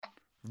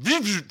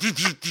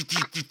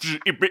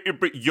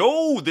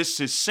Yo, this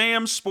is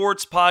Sam's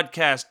Sports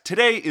Podcast.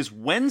 Today is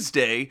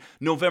Wednesday,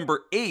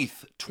 November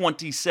 8th,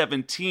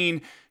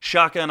 2017.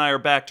 Shaka and I are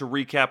back to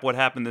recap what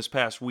happened this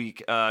past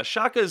week.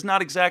 Shaka is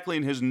not exactly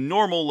in his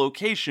normal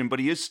location, but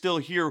he is still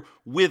here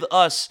with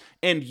us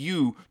and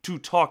you to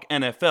talk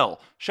NFL.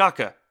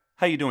 Shaka,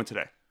 how you doing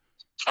today?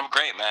 I'm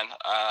great, man.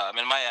 I'm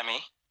in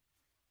Miami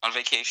on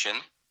vacation,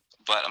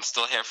 but I'm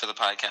still here for the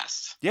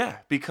podcast. Yeah,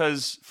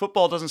 because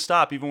football doesn't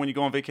stop even when you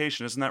go on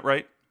vacation, isn't that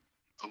right?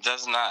 It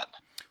does not.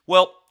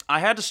 Well, I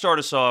had to start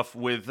us off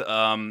with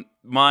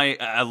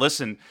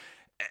listen,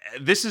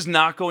 this is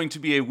not going to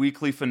be a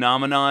weekly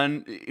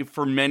phenomenon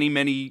for many,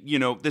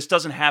 this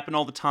doesn't happen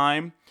all the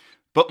time.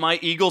 But my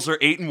Eagles are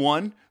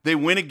 8-1. They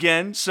win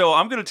again. So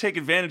I'm going to take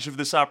advantage of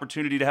this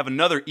opportunity to have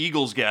another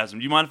Eagles-gasm. Do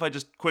you mind if I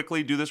just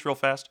quickly do this real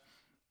fast?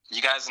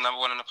 You guys are number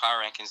one in the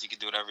power rankings. You can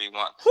do whatever you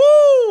want.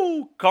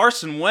 Woo!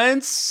 Carson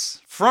Wentz,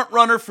 front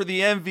runner for the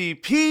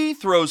MVP,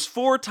 throws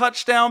 4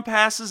 touchdown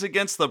passes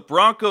against the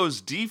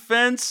Broncos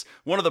defense,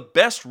 one of the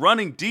best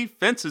running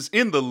defenses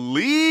in the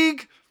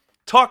league.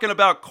 Talking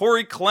about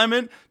Corey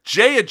Clement,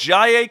 Jay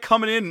Ajayi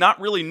coming in,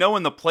 not really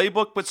knowing the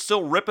playbook, but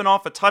still ripping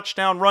off a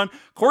touchdown run.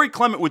 Corey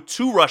Clement with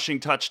 2 rushing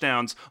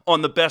touchdowns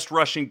on the best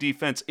rushing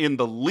defense in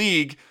the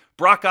league.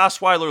 Brock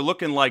Osweiler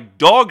looking like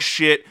dog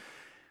shit.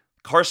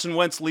 Carson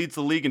Wentz leads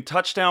the league in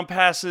touchdown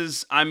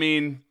passes. I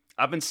mean,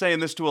 I've been saying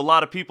this to a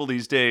lot of people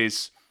these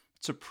days.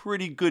 It's a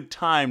pretty good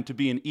time to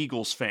be an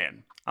Eagles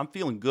fan. I'm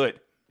feeling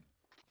good.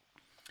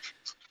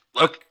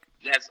 Look,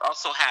 you guys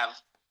also have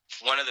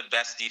one of the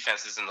best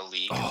defenses in the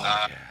league.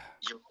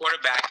 Your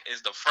quarterback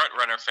is the front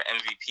runner for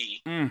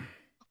MVP.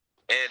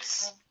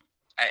 It's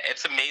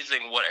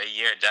amazing what a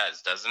year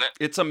does, doesn't it?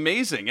 It's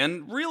amazing.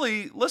 And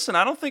really, listen,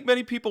 I don't think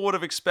many people would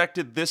have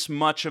expected this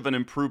much of an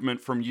improvement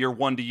from year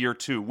 1 to year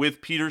 2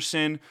 with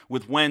Peterson,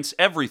 with Wentz,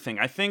 everything.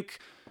 I think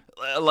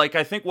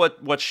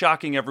what's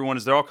shocking everyone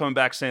is they're all coming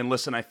back saying,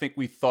 listen, I think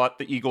we thought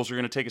the Eagles were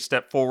going to take a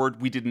step forward.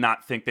 We did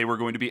not think they were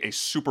going to be a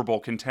Super Bowl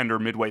contender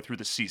midway through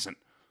the season.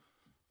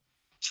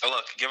 So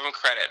look, give them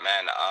credit,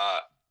 man.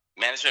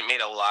 Management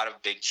made a lot of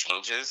big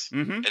changes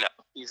in the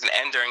season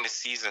and during the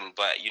season,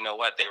 but you know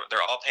what?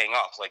 They're all paying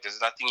off. Like, there's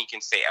nothing you can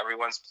say.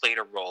 Everyone's played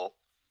a role,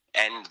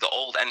 and the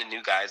old and the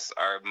new guys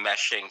are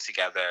meshing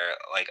together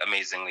like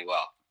amazingly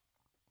well.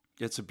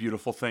 It's a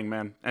beautiful thing,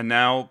 man. And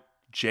now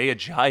Jay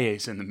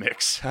Ajayi's in the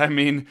mix. I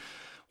mean,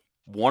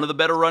 one of the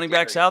better running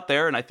backs out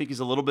there, and I think he's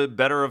a little bit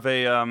better of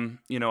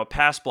a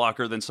pass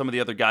blocker than some of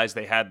the other guys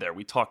they had there.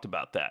 We talked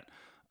about that.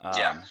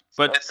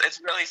 But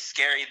it's really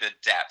scary, the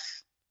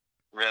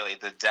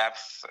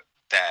depth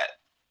that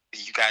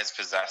you guys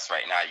possess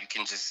right now. You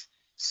can just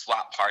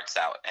swap parts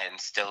out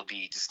and still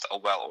be just a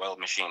well-oiled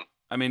machine.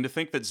 I mean, to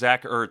think that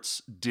Zach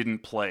Ertz didn't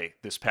play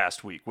this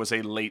past week, was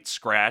a late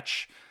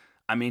scratch.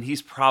 I mean,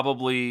 he's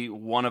probably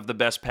one of the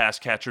best pass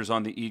catchers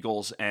on the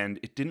Eagles, and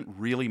it didn't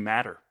really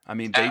matter. I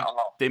mean,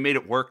 they made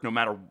it work no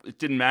matter. It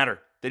didn't matter.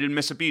 They didn't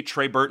miss a beat.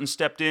 Trey Burton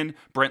stepped in.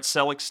 Brent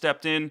Selleck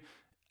stepped in.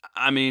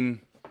 I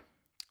mean,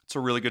 it's a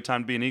really good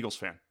time to be an Eagles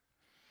fan.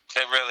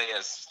 It really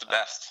is. It's the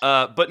best.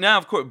 But now,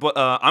 of course,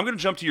 I'm going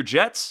to jump to your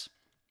Jets.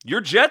 Your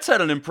Jets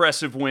had an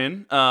impressive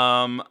win.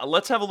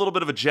 Let's have a little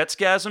bit of a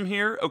Jets-gasm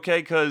here,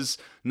 okay? Because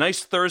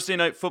nice Thursday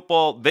night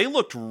football. They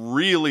looked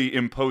really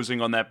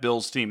imposing on that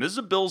Bills team. This is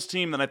a Bills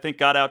team that I think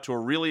got out to a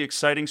really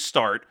exciting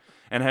start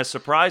and has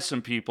surprised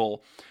some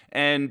people.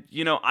 And,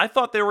 I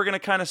thought they were going to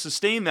kind of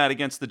sustain that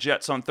against the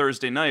Jets on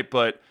Thursday night.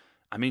 But,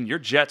 I mean, your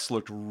Jets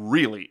looked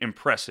really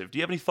impressive. Do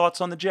you have any thoughts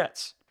on the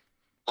Jets?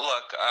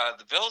 Look,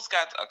 the Bills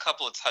got a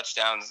couple of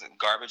touchdowns in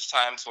garbage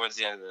time towards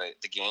the end of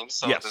the game.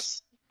 So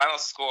this final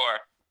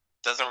score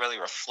doesn't really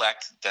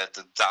reflect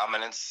the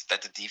dominance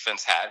that the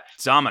defense had.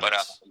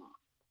 Dominance.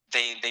 But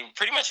they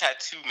pretty much had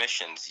 2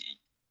 missions.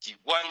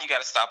 One, you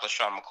got to stop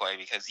LaShawn McCoy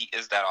because he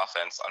is that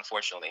offense,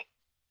 unfortunately,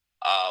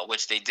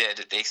 which they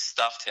did. They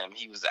stuffed him.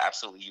 He was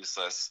absolutely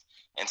useless.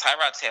 And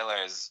Tyrod Taylor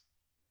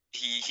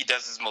he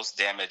does his most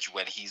damage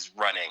when he's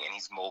running and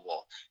he's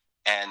mobile.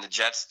 And the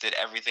Jets did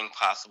everything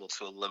possible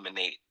to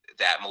eliminate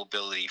that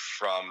mobility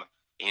from,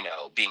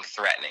 being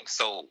threatening.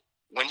 So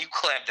when you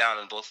clamp down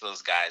on both of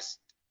those guys,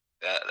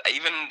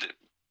 even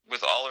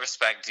with all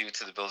respect due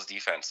to the Bills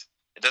defense,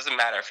 it doesn't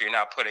matter if you're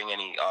not putting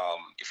any,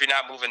 if you're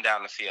not moving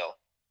down the field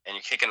and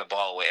you're kicking the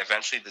ball away.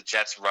 Eventually, the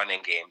Jets' running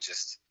game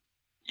just,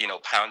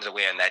 pounded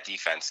away on that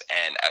defense.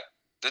 And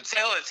the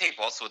tail of the tape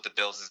also with the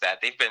Bills is that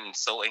they've been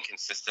so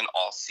inconsistent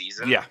all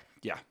season. Yeah.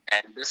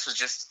 And this was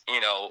just,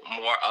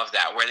 more of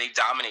that, where they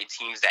dominate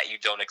teams that you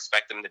don't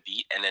expect them to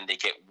beat, and then they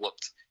get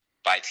whooped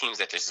by teams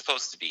that they're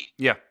supposed to beat.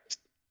 Yeah.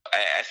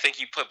 I think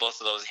you put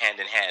both of those hand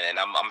in hand, and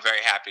I'm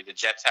very happy. The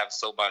Jets have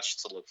so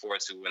much to look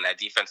forward to when that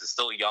defense is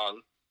still young,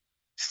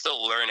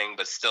 still learning,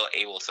 but still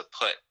able to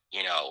put,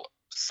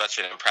 such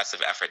an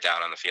impressive effort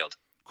down on the field.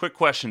 Quick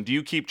question. Do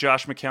you keep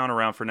Josh McCown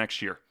around for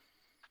next year?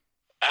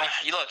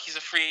 Look, he's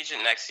a free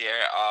agent next year.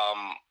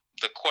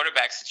 The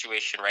quarterback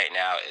situation right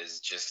now is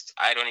just,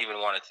 I don't even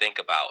want to think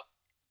about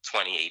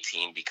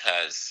 2018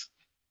 because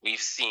we've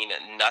seen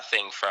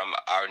nothing from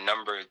our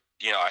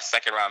our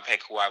second round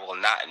pick, who I will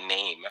not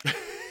name.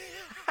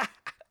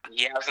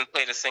 He hasn't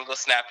played a single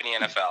snap in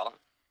the NFL.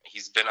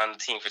 He's been on the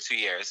team for 2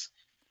 years.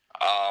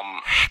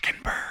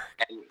 Hackenberg.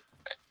 And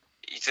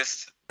he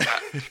just.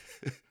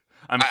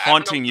 I'm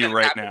haunting you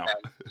right now.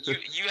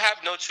 You have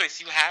no choice.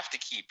 You have to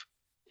keep.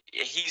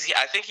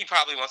 I think he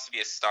probably wants to be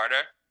a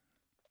starter,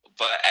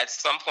 but at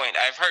some point,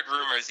 I've heard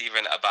rumors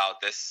even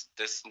about this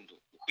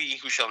he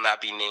who shall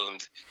not be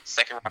named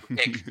second round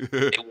pick.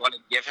 They want to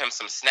give him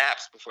some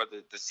snaps before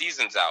the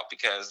season's out,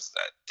 because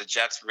the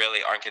Jets really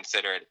aren't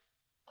considered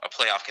a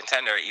playoff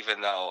contender,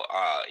 even though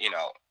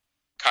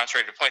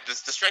contrary to point,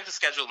 the strength of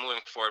schedule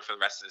moving forward for the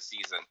rest of the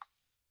season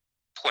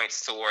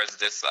points towards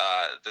this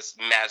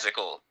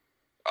magical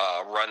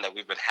run that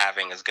we've been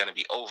having is going to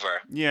be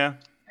over. Yeah.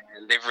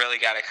 And they've really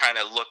got to kind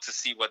of look to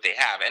see what they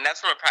have. And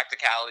that's from a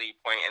practicality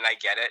point, and I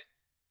get it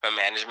from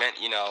management.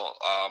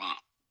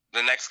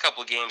 The next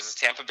couple of games is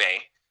Tampa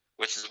Bay,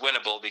 which is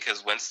winnable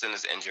because Winston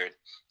is injured.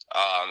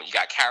 You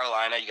got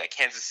Carolina, you got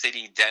Kansas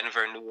City,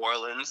 Denver, New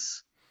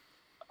Orleans,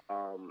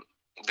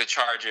 the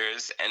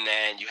Chargers, and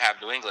then you have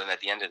New England at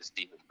the end of the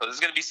season. So there's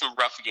going to be some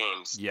rough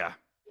games. Yeah.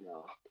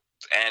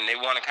 And they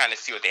want to kind of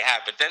see what they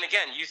have. But then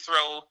again, you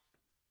throw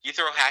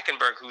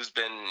Hackenberg, who's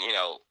been,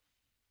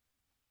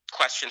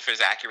 questioned for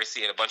his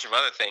accuracy and a bunch of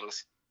other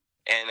things,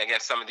 and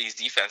against some of these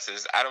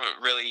defenses, I don't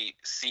really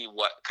see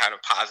what kind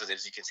of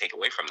positives you can take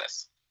away from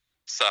this.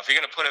 So if you're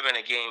going to put him in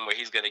a game where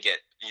he's going to get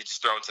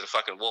just thrown to the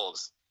fucking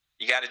wolves,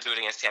 you got to do it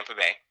against Tampa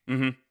Bay.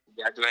 Mm-hmm.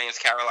 You got to do it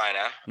against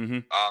Carolina. Mm-hmm.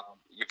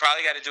 You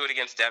probably got to do it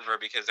against Denver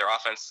because their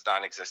offense is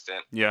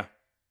non-existent. Yeah.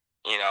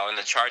 And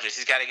the Chargers,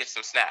 he's got to get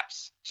some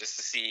snaps just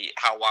to see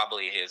how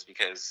wobbly he is,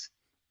 because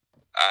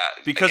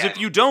again, if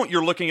you don't,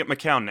 you're looking at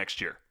McCown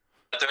next year.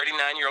 A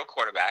 39-year-old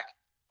quarterback,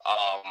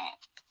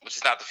 which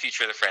is not the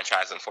future of the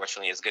franchise,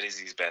 unfortunately, as good as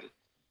he's been.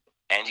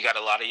 And you got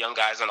a lot of young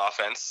guys on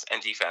offense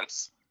and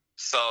defense.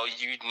 So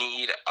you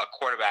need a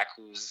quarterback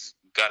who's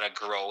going to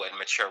grow and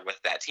mature with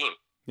that team.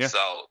 Yeah.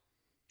 So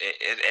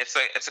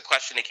it's a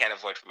question they can't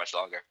avoid for much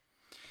longer.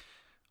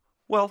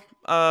 Well,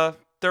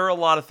 there are a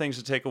lot of things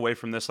to take away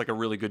from this, like a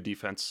really good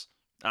defense.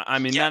 I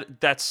mean,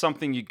 that's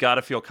something you got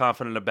to feel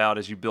confident about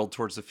as you build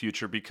towards the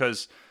future,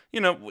 because,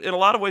 in a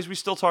lot of ways, we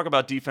still talk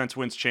about defense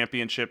wins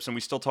championships, and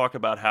we still talk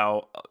about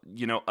how,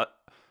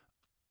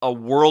 a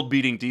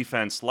world-beating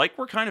defense, like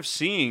we're kind of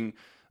seeing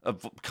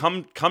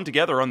come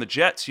together on the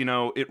Jets.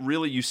 It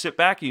really, you sit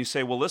back and you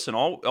say, well, listen,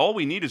 all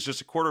we need is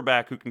just a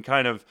quarterback who can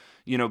kind of,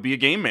 be a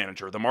game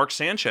manager, the Mark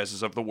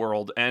Sanchez's of the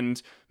world,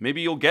 and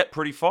maybe you'll get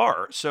pretty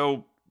far.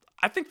 So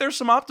I think there's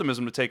some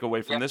optimism to take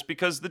away from this,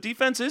 because the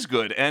defense is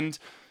good, and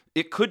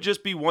it could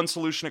just be one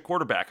solution at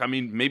quarterback. I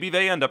mean, maybe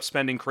they end up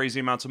spending crazy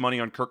amounts of money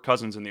on Kirk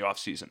Cousins in the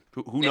offseason.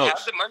 Who knows? They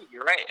have the money.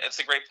 You're right. That's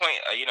a great point.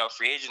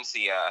 Free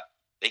agency,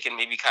 they can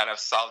maybe kind of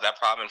solve that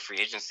problem in free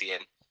agency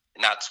and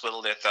not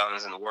twiddle their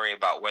thumbs and worry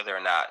about whether or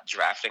not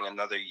drafting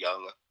another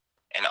young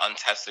and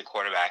untested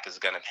quarterback is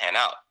going to pan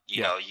out.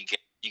 You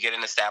get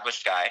an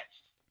established guy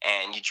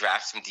and you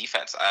draft some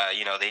defense.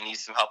 They need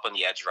some help on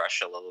the edge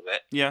rush a little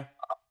bit. Yeah.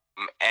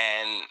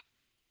 And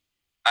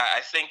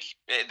I think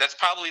that's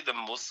probably the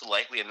most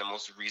likely and the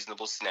most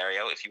reasonable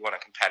scenario if you want a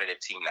competitive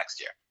team next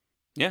year.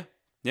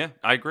 Yeah,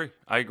 I agree.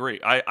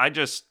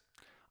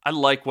 I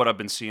like what I've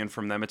been seeing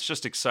from them. It's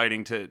just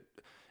exciting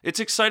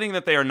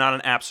that they are not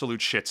an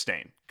absolute shit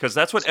stain, because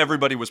that's what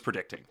everybody was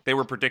predicting. They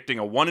were predicting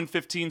a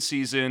 1-15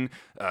 season,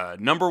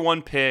 number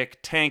one pick,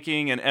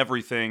 tanking and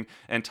everything,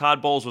 and Todd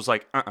Bowles was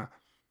like,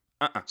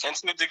 And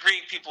to a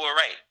degree, people are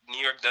right. New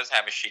York does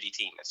have a shitty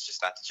team. It's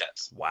just not the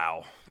Jets.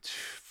 Wow.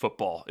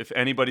 Football. If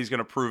anybody's going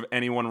to prove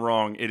anyone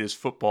wrong, it is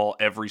football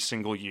every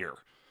single year.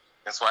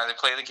 That's why they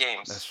play the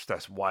games.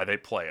 That's why they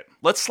play it.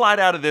 Let's slide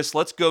out of this.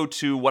 Let's go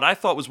to what I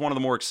thought was one of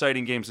the more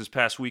exciting games this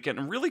past weekend,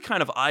 and really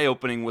kind of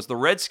eye-opening, was the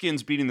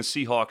Redskins beating the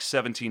Seahawks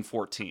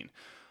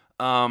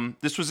 17-14.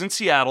 This was in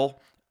Seattle.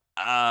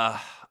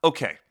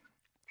 Okay.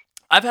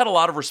 I've had a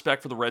lot of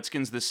respect for the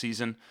Redskins this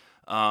season.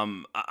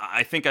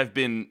 I think I've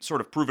been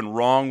sort of proven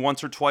wrong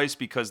once or twice,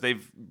 because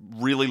they've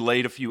really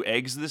laid a few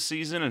eggs this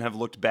season and have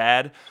looked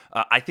bad.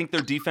 I think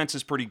their defense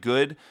is pretty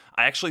good.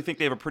 I actually think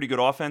they have a pretty good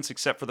offense,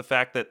 except for the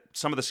fact that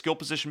some of the skill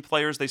position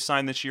players they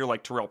signed this year,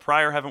 like Terrell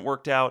Pryor, haven't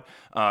worked out.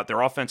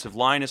 Their offensive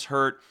line is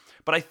hurt.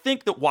 But I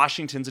think that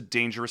Washington's a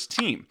dangerous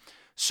team.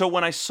 So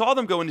when I saw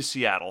them go into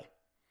Seattle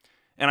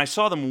and I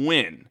saw them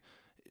win,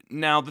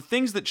 now the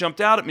things that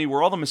jumped out at me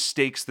were all the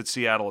mistakes that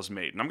Seattle has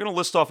made. And I'm going to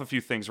list off a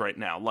few things right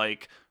now,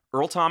 like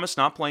Earl Thomas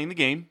not playing the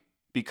game,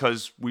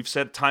 because we've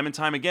said time and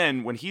time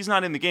again, when he's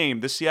not in the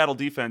game, this Seattle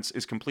defense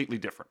is completely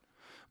different.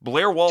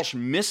 Blair Walsh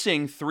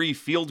missing 3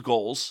 field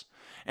goals,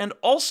 and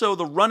also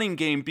the running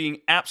game being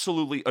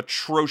absolutely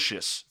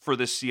atrocious for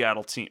this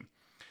Seattle team.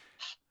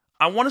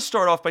 I want to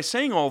start off by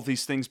saying all of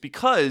these things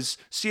because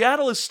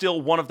Seattle is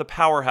still one of the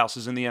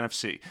powerhouses in the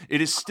NFC.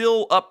 It is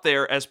still up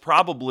there as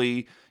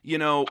probably,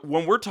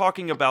 when we're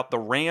talking about the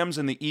Rams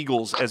and the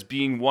Eagles as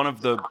being one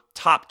of the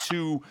top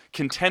two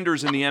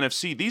contenders in the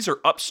NFC, these are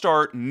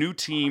upstart new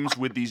teams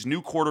with these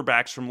new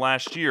quarterbacks from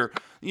last year.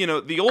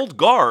 The old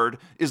guard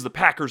is the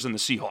Packers and the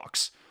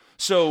Seahawks.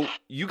 So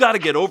you got to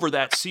get over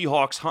that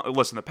Seahawks hump.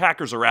 Listen, the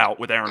Packers are out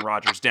with Aaron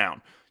Rodgers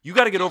down. You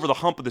got to get over the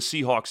hump of the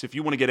Seahawks if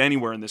you want to get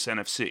anywhere in this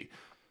NFC.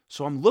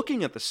 So I'm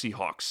looking at the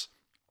Seahawks.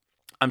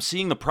 I'm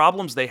seeing the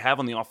problems they have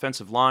on the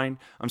offensive line.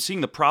 I'm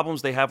seeing the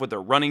problems they have with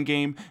their running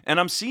game. And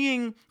I'm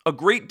seeing a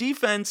great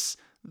defense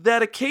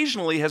that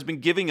occasionally has been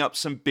giving up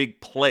some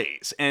big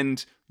plays.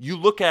 And you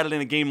look at it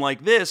in a game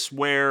like this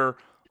where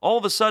all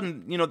of a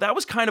sudden, that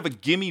was kind of a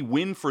gimme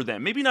win for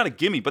them. Maybe not a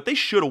gimme, but they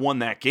should have won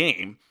that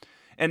game.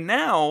 And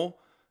now,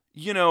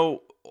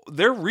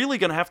 they're really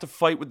going to have to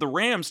fight with the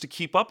Rams to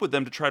keep up with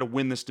them to try to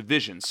win this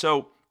division.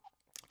 So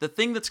the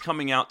thing that's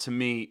coming out to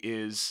me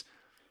is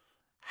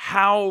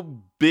how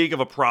big of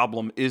a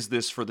problem is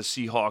this for the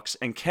Seahawks,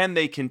 and can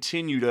they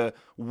continue to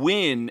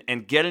win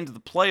and get into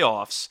the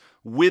playoffs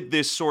with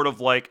this sort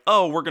of like,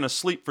 oh, we're going to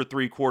sleep for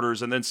 3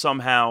 quarters and then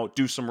somehow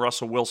do some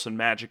Russell Wilson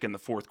magic in the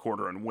 4th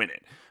quarter and win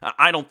it?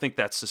 I don't think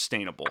that's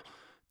sustainable.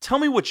 Tell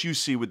me what you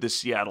see with this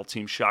Seattle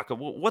team, Shaka.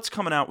 What's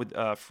coming out with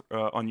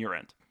on your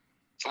end?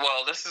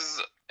 Well, this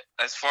is,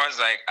 as far as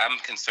I'm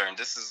concerned,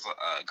 this is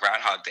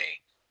Groundhog Day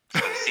for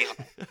the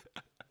Seahawks.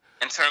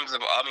 In terms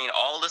of,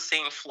 all the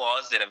same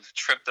flaws that have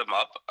tripped them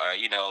up are,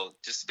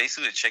 just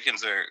basically the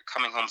chickens are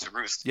coming home to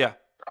roost. Yeah.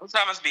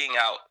 Thomas being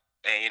out,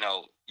 and,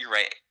 you're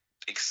right,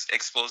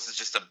 exposes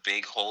just a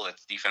big hole that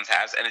the defense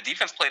has. And the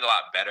defense played a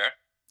lot better,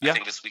 I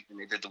think, this week than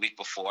they did the week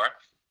before.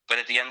 But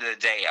at the end of the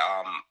day,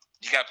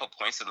 you got to put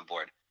points on the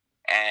board.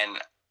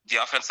 And the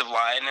offensive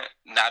line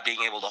not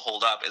being able to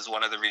hold up is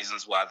one of the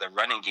reasons why the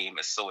running game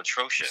is so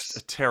atrocious. It's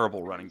a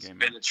terrible running game.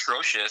 It's been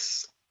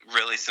atrocious,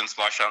 really, since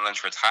Marshawn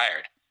Lynch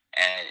retired.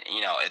 And,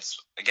 it's,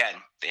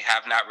 again, they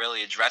have not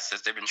really addressed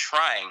this. They've been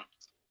trying,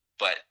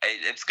 but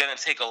it's going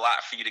to take a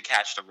lot for you to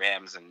catch the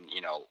Rams and,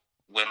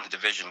 win the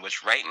division,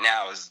 which right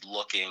now is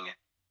looking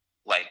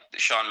like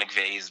Sean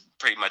McVay is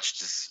pretty much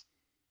just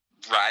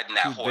riding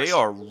that horse. They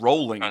are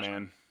rolling,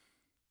 man.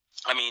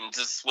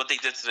 Just what they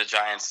did to the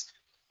Giants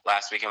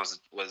last weekend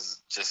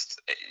was just,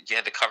 you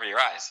had to cover your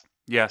eyes.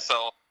 Yeah.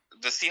 So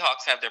the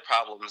Seahawks have their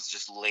problems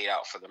just laid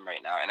out for them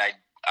right now. And I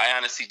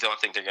honestly don't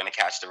think they're going to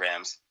catch the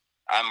Rams.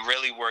 I'm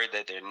really worried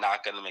that they're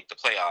not going to make the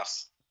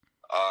playoffs.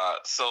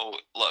 So,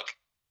 look,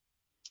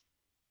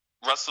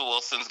 Russell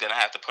Wilson's going to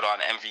have to put on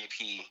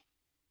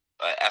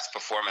MVP-esque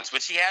performance,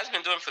 which he has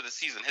been doing for the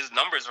season. His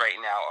numbers right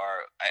now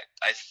are,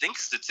 I think,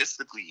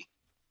 statistically,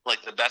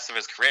 like the best of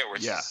his career.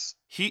 Which is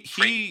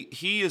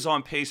he is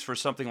on pace for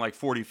something like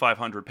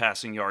 4,500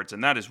 passing yards,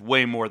 and that is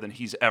way more than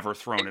he's ever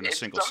thrown in a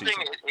single season.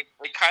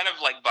 It kind of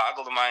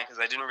boggled the mind because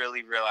I didn't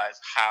really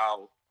realize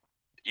how,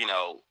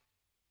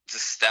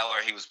 just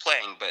stellar he was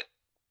playing. But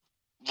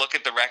look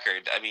at the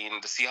record.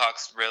 The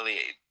Seahawks really,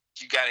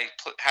 you got to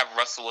have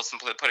Russell Wilson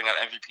putting out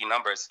MVP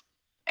numbers,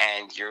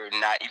 and you're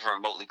not even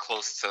remotely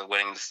close to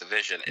winning this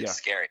division. It's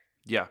scary.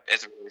 Yeah.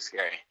 It's really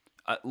scary.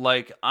 I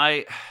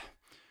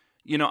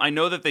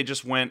know that they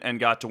just went and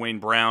got Dwayne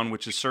Brown,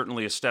 which is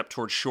certainly a step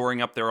towards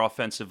shoring up their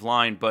offensive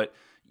line, but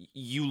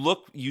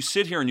you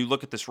sit here and you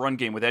look at this run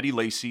game with Eddie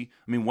Lacy.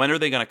 When are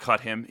they going to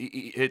cut him?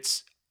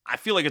 I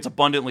feel like it's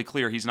abundantly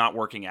clear he's not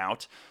working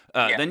out.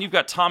 Then you've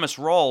got Thomas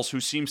Rawls, who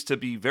seems to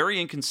be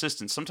very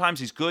inconsistent. Sometimes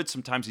he's good,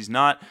 sometimes he's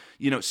not.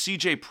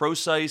 CJ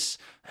Prosise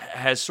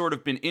has sort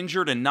of been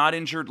injured and not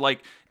injured.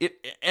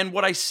 And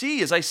what I see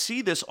is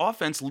this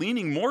offense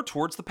leaning more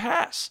towards the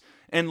pass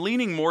and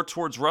leaning more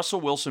towards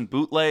Russell Wilson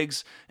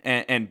bootlegs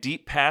and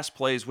deep pass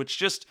plays, which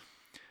just,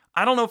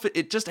 I don't know if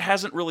it just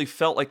hasn't really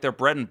felt like their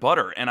bread and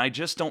butter. And I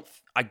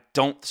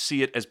don't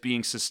see it as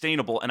being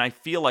sustainable. And I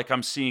feel like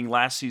I'm seeing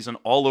last season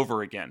all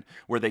over again,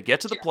 where they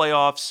get to the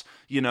playoffs,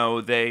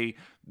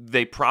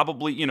 they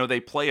probably, they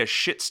play a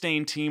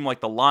shit-stained team like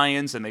the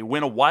Lions and they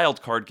win a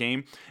wild card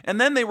game. And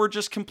then they were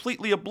just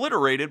completely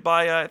obliterated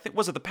by, I think,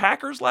 was it the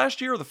Packers last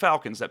year or the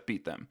Falcons that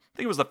beat them? I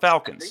think it was the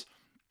Falcons.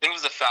 I think it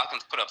was the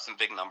Falcons put up some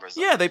big numbers.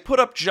 Yeah, they put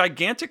up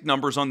gigantic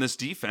numbers on this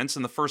defense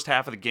in the first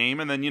half of the game,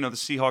 and then, the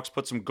Seahawks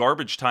put some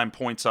garbage time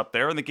points up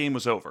there, and the game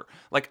was over.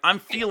 I'm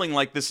feeling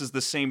like this is the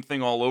same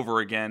thing all over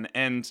again,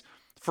 and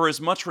for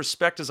as much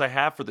respect as I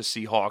have for the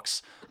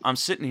Seahawks, I'm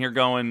sitting here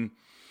going,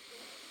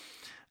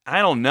 I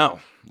don't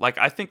know.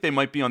 I think they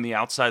might be on the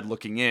outside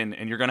looking in,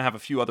 and you're going to have a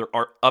few other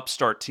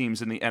upstart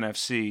teams in the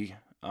NFC,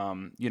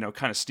 kind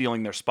of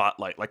stealing their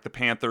spotlight, like the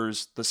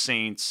Panthers, the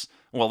Saints.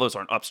 Well, those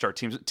aren't upstart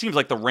teams. Teams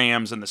like the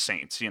Rams and the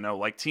Saints,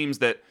 teams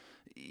that,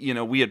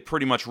 we had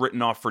pretty much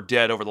written off for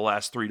dead over the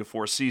last 3 to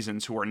 4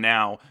 seasons, who are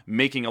now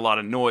making a lot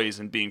of noise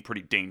and being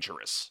pretty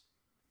dangerous.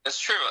 It's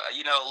true.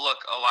 Look,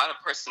 a lot of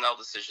personnel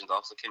decisions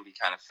also can be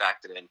kind of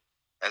factored in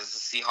as the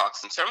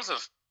Seahawks in terms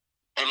of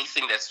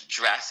anything that's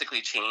drastically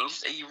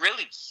changed. You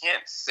really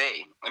can't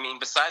say.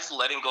 Besides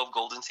letting go of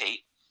Golden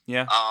Tate,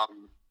 yeah.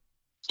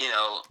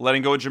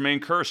 letting go of Jermaine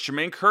Kearse.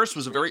 Jermaine Kearse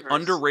was a very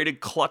underrated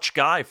clutch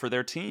guy for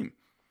their team.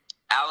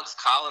 Alex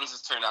Collins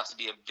has turned out to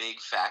be a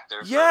big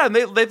factor. Yeah, and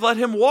they've let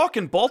him walk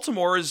in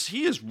Baltimore.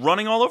 He is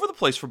running all over the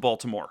place for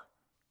Baltimore.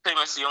 Pretty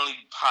much the only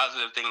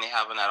positive thing they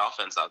have in that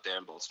offense out there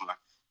in Baltimore.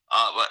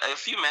 But a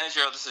few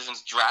managerial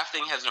decisions.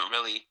 Drafting hasn't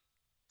really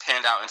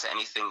panned out into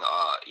anything,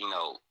 I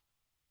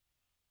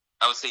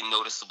would say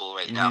noticeable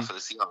right now for the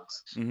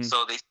Seahawks. Mm-hmm.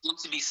 So they seem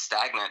to be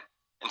stagnant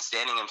and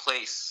standing in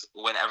place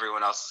when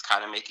everyone else is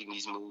kind of making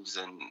these moves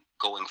and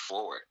going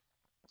forward.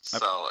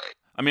 So,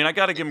 I mean, I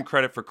got to give him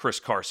credit for Chris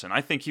Carson.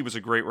 I think he was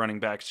a great running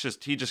back.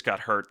 He just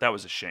got hurt. That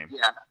was a shame.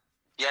 Yeah,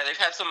 they've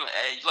had some.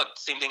 Look,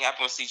 same thing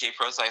happened with C.J.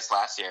 Prosise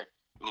last year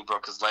when he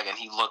broke his leg, and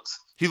he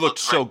looked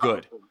so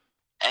good.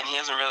 And he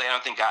hasn't really, I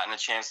don't think, gotten a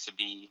chance to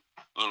be,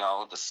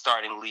 the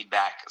starting lead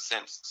back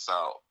since.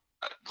 So,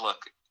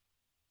 look,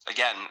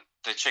 again,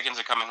 the chickens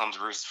are coming home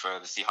to roost for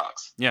the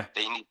Seahawks. Yeah,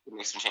 they need to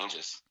make some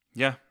changes.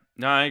 Yeah,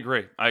 no, I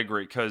agree,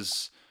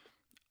 because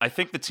I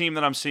think the team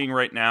that I'm seeing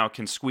right now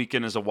can squeak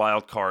in as a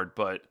wild card,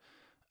 but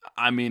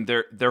I mean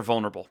they're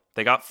vulnerable.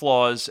 They got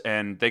flaws,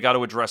 and they got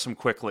to address them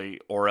quickly,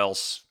 or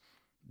else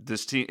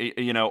this team,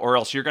 or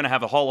else you're going to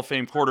have a Hall of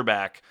Fame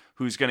quarterback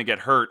who's going to get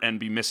hurt and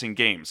be missing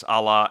games,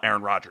 a la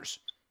Aaron Rodgers.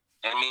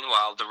 And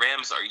meanwhile, the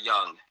Rams are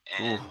young,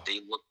 and they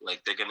look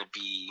like they're going to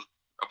be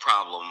a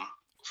problem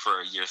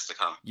for years to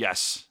come.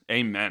 Yes,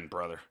 amen,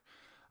 brother.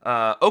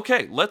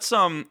 Okay, let's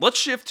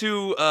shift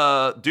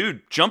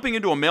to jumping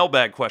into a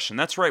mailbag question.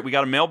 That's right, we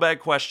got a mailbag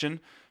question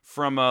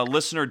from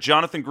listener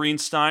Jonathan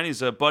Greenstein.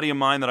 He's a buddy of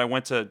mine that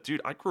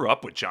I grew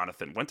up with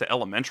Jonathan, went to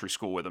elementary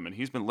school with him, and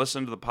he's been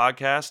listening to the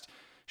podcast,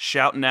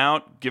 shouting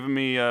out, giving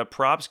me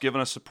props, giving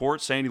us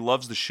support, saying he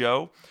loves the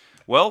show.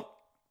 Well,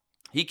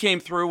 he came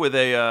through with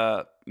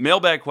a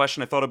mailbag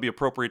question. I thought it'd be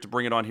appropriate to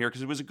bring it on here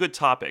because it was a good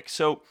topic.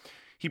 So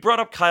he brought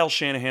up Kyle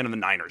Shanahan and the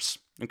Niners,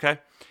 okay?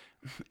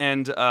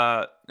 And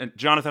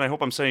Jonathan, I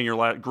hope I'm saying your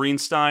last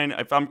Greenstein.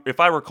 If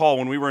I recall,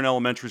 when we were in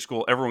elementary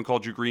school, everyone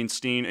called you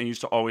Greenstein and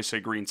used to always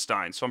say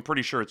Greenstein. So I'm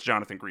pretty sure it's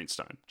Jonathan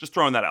Greenstein. Just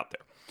throwing that out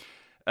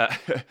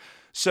there.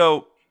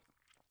 So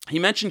he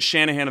mentioned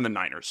Shanahan and the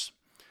Niners.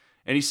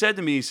 And he said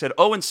to me,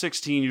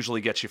 0-16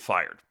 usually gets you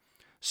fired.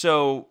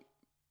 So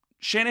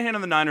Shanahan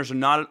and the Niners are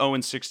not at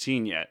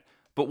 0-16 yet.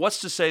 But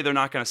what's to say they're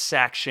not going to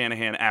sack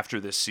Shanahan after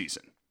this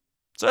season?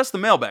 So that's the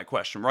mailbag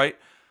question, right?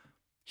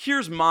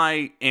 Here's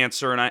my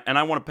answer, and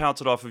I want to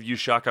bounce it off of you,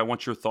 Shaka. I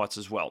want your thoughts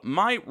as well.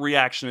 My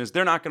reaction is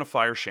they're not going to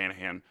fire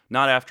Shanahan,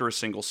 not after a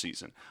single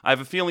season. I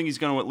have a feeling he's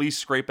going to at least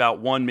scrape out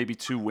 1, maybe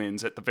 2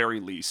 wins at the very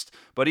least.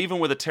 But even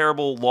with a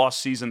terrible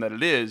lost season that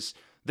it is,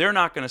 they're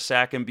not going to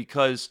sack him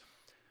because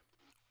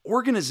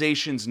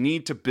organizations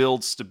need to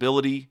build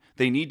stability,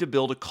 they need to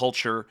build a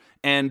culture,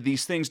 and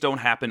these things don't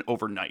happen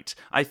overnight.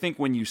 I think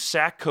when you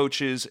sack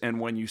coaches and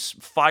when you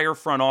fire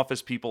front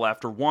office people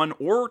after 1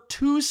 or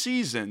 2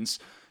 seasons,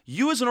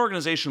 you as an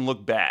organization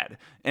look bad,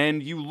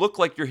 and you look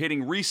like you're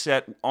hitting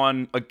reset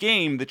on a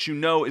game that you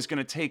know is going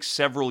to take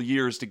several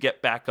years to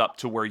get back up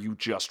to where you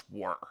just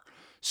were.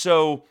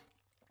 So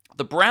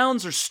the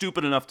Browns are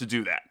stupid enough to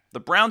do that. The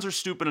Browns are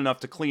stupid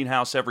enough to clean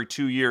house every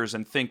 2 years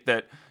and think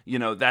that,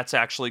 that's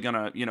actually going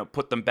to,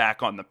 put them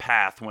back on the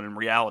path, when in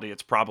reality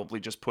it's probably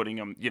just putting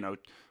them,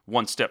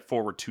 1 step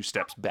forward, 2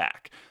 steps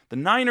back. The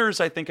Niners,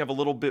 I think, have a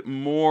little bit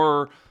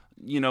more,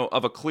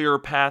 of a clearer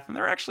path, and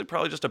they're actually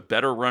probably just a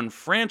better run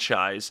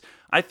franchise.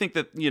 I think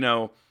that,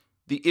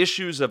 the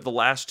issues of the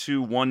last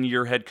 2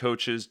 one-year head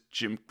coaches,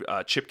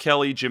 Chip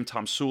Kelly, Jim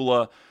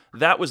Tomsula,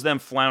 that was them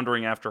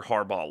floundering after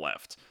Harbaugh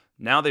left.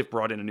 Now they've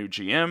brought in a new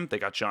GM. They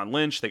got John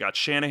Lynch. They got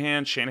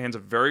Shanahan. Shanahan's a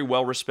very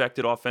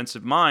well-respected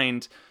offensive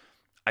mind.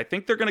 I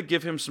think they're going to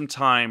give him some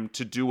time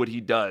to do what he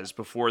does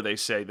before they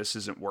say this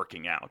isn't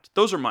working out.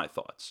 Those are my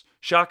thoughts.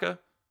 Shaka,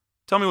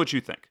 tell me what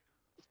you think.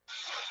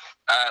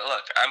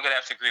 Look, I'm going to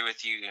have to agree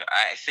with you.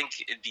 I think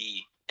it'd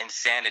be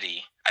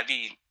insanity. I'd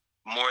be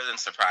more than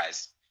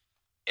surprised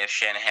if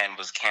Shanahan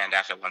was canned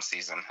after 1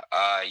 season.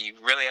 You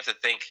really have to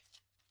think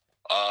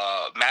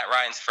Matt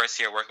Ryan's first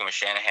year working with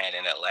Shanahan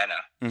in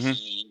Atlanta,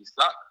 he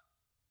sucked.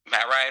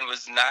 Matt Ryan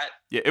was not...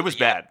 Yeah, it was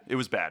bad. It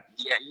was bad.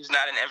 Yeah, he was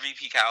not an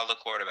MVP caliber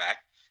quarterback.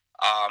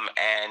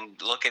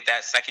 And look at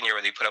that second year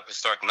where they put up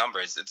historic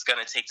numbers. It's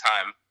going to take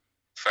time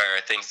for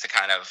things to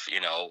kind of,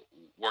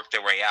 work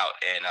their way out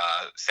in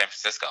San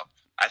Francisco.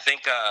 I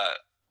think,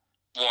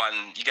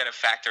 one, you got to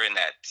factor in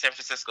that San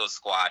Francisco's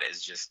squad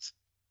is just...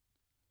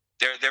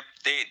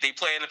 They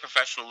play in the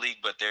professional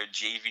league, but they're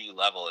JV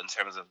level in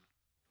terms of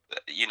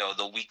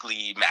the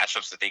weekly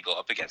matchups that they go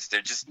up against.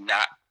 They're just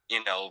not,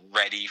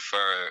 ready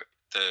for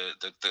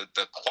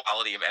the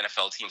quality of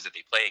NFL teams that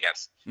they play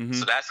against. Mm-hmm.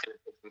 So that's going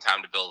to take some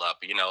time to build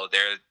up.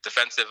 Their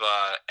defensive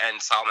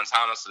end, Solomon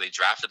Thomas, who they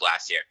drafted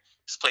last year,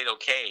 just played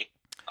okay.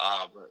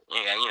 But,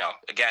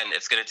 again,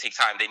 it's going to take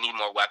time. They need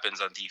more weapons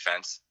on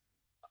defense.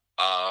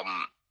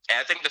 And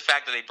I think the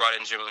fact that they brought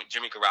in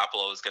Jimmy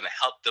Garoppolo is going to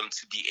help them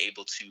to be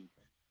able to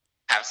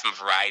have some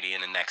variety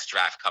in the next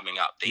draft coming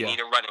up. They need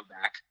a running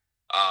back.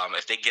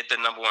 If they get the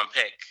number 1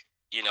 pick,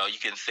 you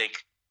can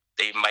think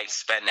they might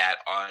spend that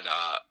on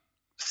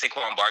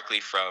Saquon Barkley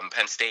from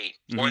Penn State,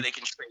 or Mhm. they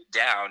can trade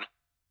down,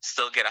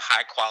 still get a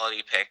high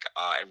quality pick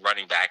at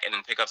running back, and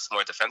then pick up some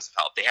more defensive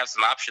help. They have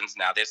some options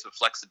now. They have some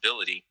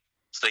flexibility,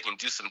 so they can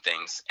do some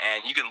things.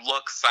 And you can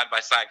look side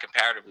by side,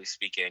 comparatively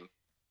speaking,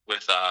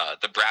 with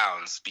the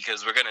Browns,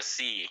 because we're gonna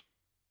see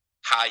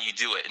how you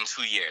do it in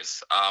 2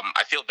 years.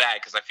 I feel bad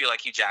because I feel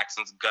like Hugh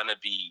Jackson's gonna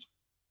be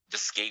the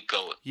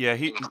scapegoat. Yeah,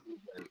 in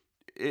Cleveland.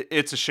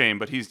 it's a shame,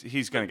 but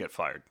he's going to get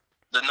fired.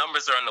 The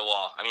numbers are on the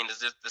wall. I mean,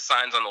 the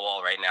signs on the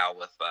wall right now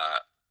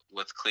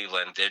with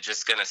Cleveland. They're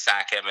just gonna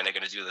sack him, and they're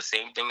gonna do the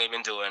same thing they've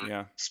been doing,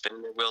 Yeah.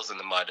 spinning their wheels in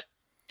the mud.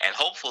 And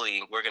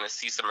hopefully, we're gonna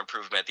see some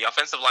improvement. The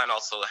offensive line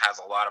also has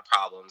a lot of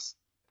problems.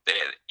 That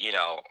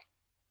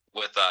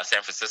with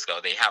San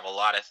Francisco, they have a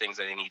lot of things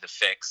that they need to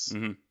fix.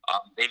 Mhm.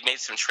 They've made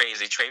some trades.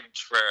 They traded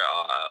for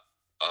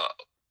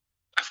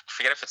I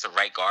forget if it's a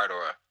right guard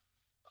or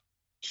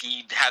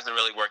he hasn't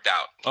really worked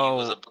out. He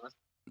was a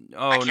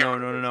Oh, can't no,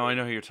 remember. I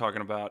know who you're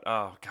talking about.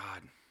 Oh,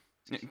 God.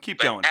 Keep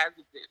But going.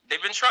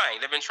 they've been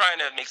trying. They've been trying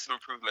to make some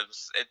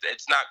improvements.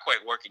 It's not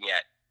quite working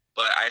yet,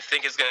 but I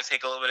think it's going to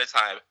take a little bit of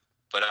time.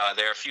 But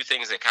there are a few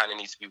things that kind of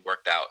need to be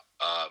worked out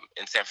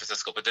in San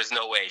Francisco. But there's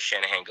no way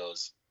Shanahan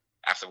goes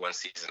after one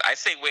season. I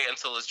say wait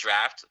until this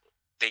draft.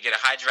 They get a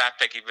high draft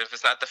pick, even if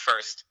it's not the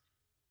first.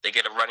 They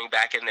get a running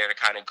back in there to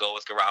kind of go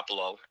with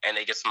Garoppolo, and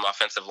they get some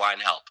offensive line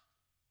help.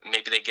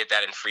 Maybe they get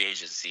that in free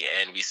agency,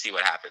 and we see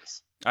what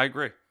happens. I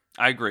agree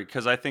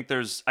because I think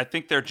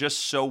they're just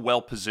so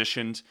well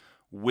positioned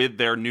with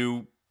their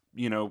new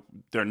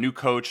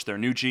coach, their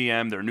new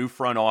GM, their new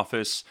front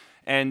office,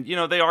 and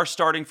they are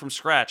starting from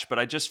scratch. But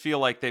I just feel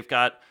like they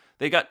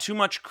got too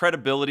much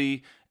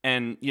credibility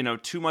and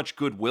too much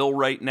goodwill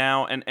right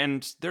now,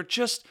 and they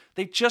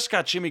just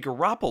got Jimmy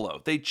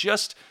Garoppolo.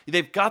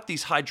 They've got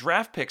these high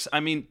draft picks. I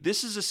mean,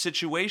 this is a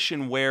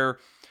situation where,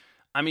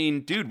 I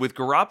mean, dude, with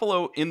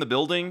Garoppolo in the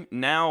building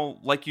now,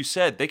 like you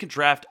said, they could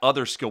draft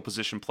other skill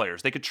position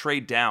players. They could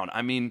trade down.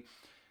 I mean,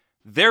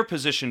 they're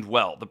positioned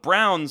well. The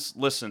Browns,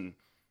 listen,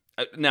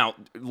 now,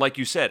 like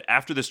you said,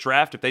 after this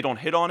draft, if they don't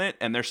hit on it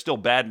and they're still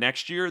bad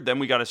next year, then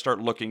we got to start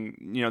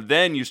looking,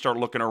 then you start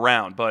looking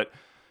around. But,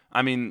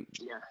 I mean,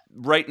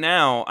 right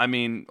now, I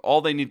mean, all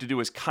they need to do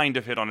is kind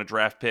of hit on a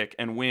draft pick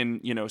and win,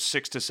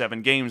 6 to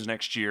 7 games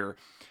next year.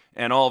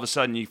 And all of a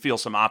sudden you feel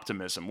some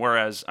optimism.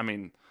 Whereas, I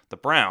mean, the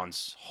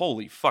Browns,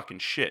 holy fucking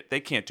shit, they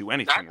can't do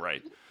anything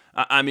right.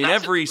 I mean,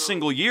 every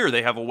single year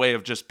they have a way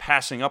of just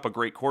passing up a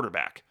great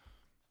quarterback.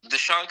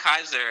 DeShone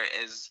Kizer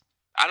is,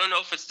 I don't know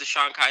if it's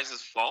DeShone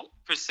Kizer's fault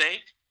per se,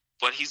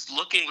 but he's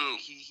looking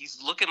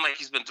like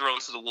he's been thrown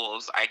to the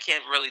wolves. I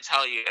can't really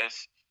tell you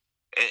if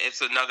it's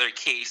another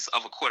case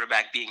of a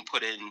quarterback being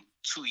put in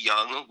too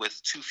young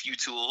with too few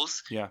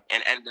tools,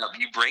 and end up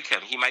you break him.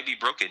 He might be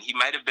broken. He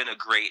might have been a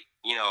great,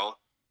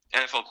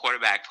 NFL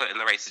quarterback put in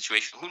the right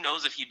situation. Who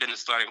knows if he'd been the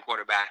starting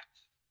quarterback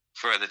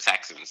for the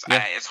Texans?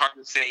 Yeah. It's hard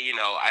to say.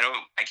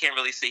 I can't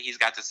really say he's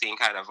got the same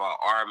kind of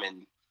arm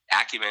and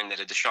acumen that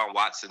a Deshaun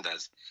Watson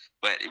does.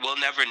 But we'll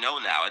never know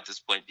now at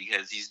this point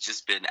because he's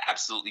just been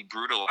absolutely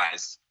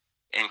brutalized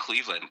in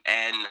Cleveland.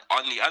 And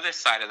on the other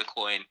side of the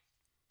coin,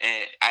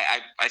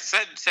 I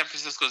said San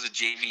Francisco's a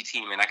JV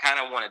team, and I kind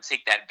of want to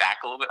take that back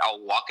a little bit.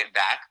 I'll walk it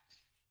back.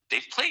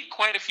 They've played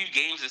quite a few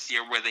games this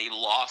year where they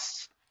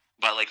lost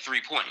by like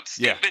 3 points.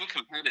 Yeah. They've been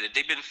competitive.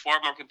 They've been far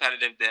more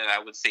competitive than I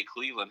would say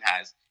Cleveland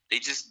has. They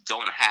just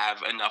don't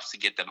have enough to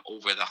get them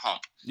over the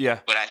hump. Yeah.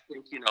 But I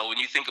think, when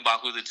you think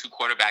about who the two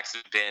quarterbacks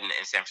have been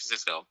in San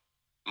Francisco,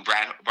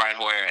 Brian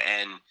Hoyer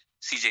and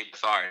CJ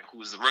Beathard,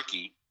 who's the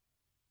rookie,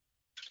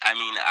 I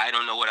mean, I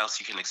don't know what else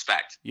you can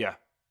expect. Yeah.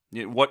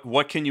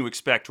 What can you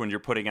expect when you're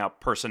putting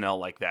out personnel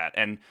like that?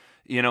 And,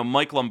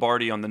 Mike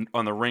Lombardi on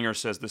the Ringer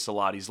says this a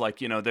lot. He's like,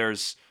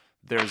 there's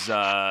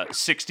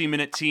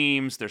 60-minute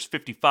teams, there's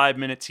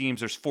 55-minute teams,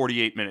 there's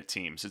 48-minute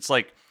teams. It's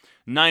like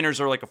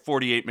Niners are like a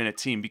 48-minute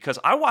team because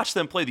I watched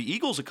them play the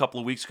Eagles a couple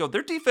of weeks ago.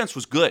 Their defense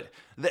was good.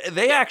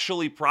 They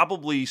actually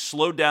probably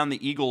slowed down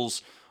the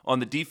Eagles on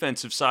the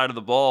defensive side of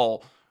the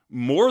ball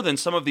more than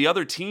some of the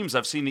other teams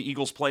I've seen the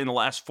Eagles play in the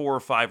last 4 or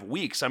 5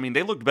 weeks. I mean,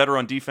 they looked better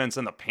on defense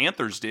than the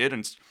Panthers did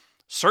and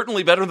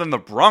certainly better than the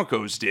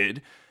Broncos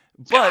did.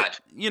 But,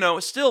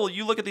 still,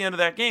 you look at the end of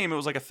that game, it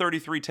was like a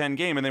 33-10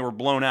 game, and they were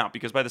blown out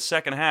because by the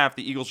second half,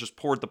 the Eagles just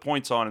poured the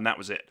points on, and that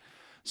was it.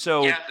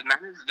 So yeah, the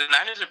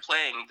Niners are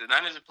playing. The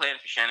Niners are playing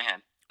for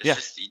Shanahan. They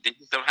just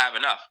don't have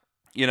enough.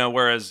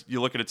 Whereas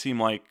you look at a team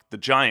like the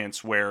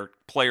Giants, where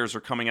players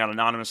are coming out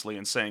anonymously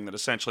and saying that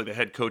essentially the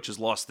head coach has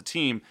lost the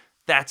team,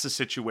 that's a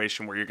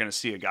situation where you're going to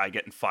see a guy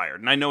getting fired.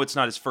 And I know it's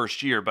not his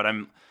first year, but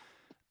I'm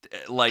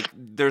like,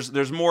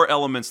 there's more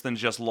elements than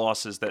just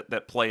losses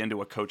that play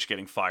into a coach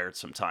getting fired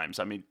sometimes.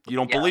 I mean, you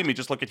don't believe me?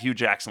 Just look at Hugh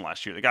Jackson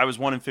last year. The guy was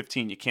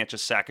 1-15. You can't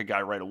just sack a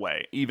guy right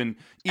away, even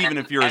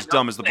if you're as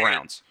dumb as the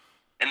Browns.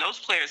 And those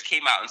players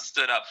came out and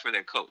stood up for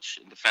their coach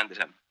and defended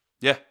him.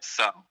 Yeah.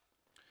 So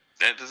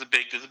there's a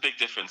big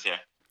difference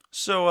here.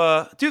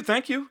 So, dude,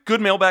 thank you.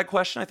 Good mailbag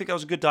question. I think that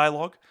was a good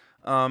dialogue.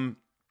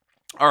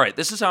 All right,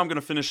 this is how I'm going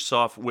to finish this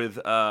off with.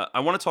 I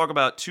want to talk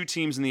about 2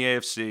 teams in the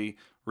AFC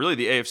really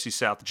the AFC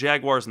South, the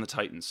Jaguars and the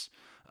Titans,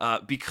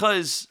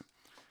 because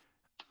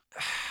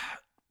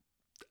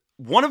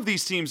one of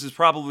these teams is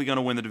probably going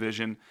to win the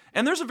division,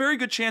 and there's a very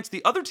good chance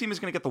the other team is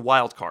going to get the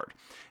wild card.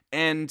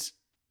 And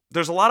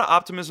there's a lot of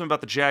optimism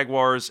about the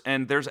Jaguars,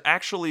 and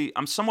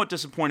I'm somewhat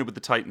disappointed with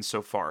the Titans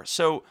so far.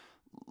 So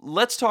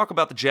let's talk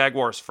about the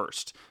Jaguars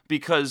first,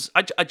 because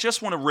I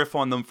just want to riff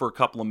on them for a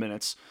couple of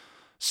minutes.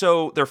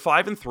 So they're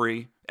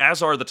 5-3,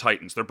 as are the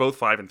Titans. They're both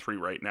 5-3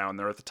 right now, and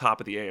they're at the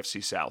top of the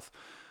AFC South.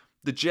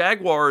 The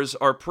Jaguars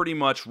are pretty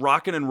much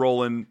rocking and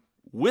rolling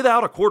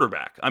without a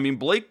quarterback. I mean,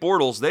 Blake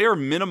Bortles, they are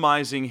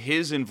minimizing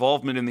his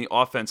involvement in the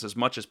offense as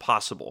much as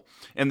possible.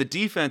 And the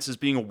defense is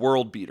being a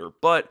world beater.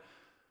 But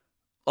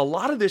a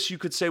lot of this, you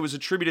could say, was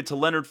attributed to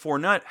Leonard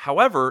Fournette.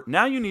 However,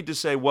 now you need to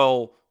say,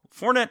 well,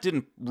 Fournette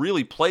didn't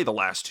really play the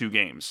last 2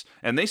 games.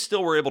 And they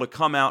still were able to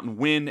come out and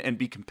win and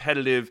be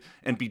competitive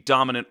and be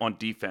dominant on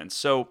defense.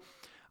 So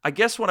I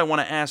guess what I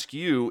want to ask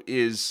you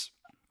is,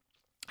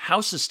 how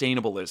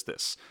sustainable is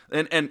this?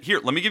 And here,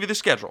 let me give you the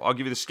schedule. I'll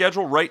give you the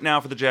schedule right now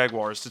for the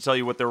Jaguars to tell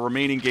you what their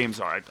remaining games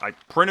are. I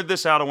printed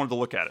this out. I wanted to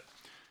look at it.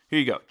 Here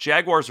you go.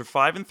 Jaguars are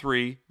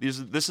 5-3.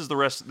 This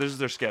is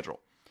their schedule.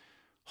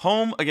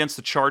 Home against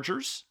the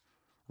Chargers.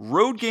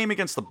 Road game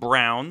against the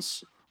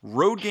Browns.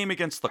 Road game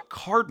against the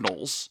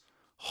Cardinals.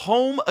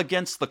 Home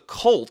against the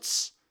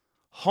Colts.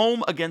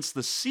 Home against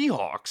the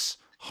Seahawks.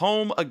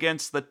 Home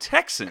against the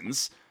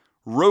Texans.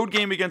 Road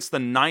game against the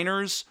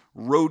Niners,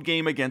 road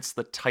game against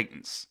the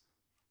Titans.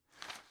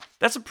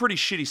 That's a pretty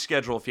shitty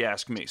schedule if you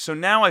ask me. So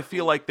now I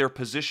feel like they're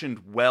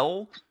positioned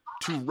well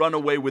to run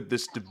away with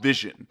this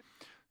division.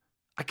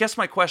 I guess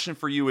my question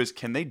for you is,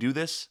 can they do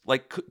this?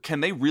 Like,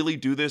 can they really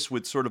do this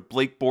with sort of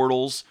Blake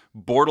Bortles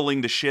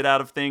bortling the shit out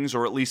of things,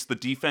 or at least the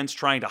defense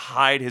trying to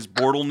hide his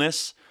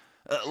Bortleness?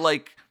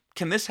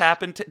 Can this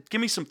happen?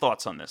 Give me some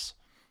thoughts on this.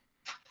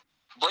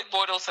 Blake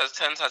Bortles has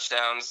 10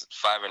 touchdowns,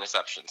 5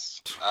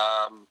 interceptions.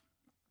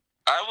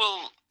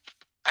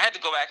 I had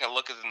to go back and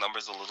look at the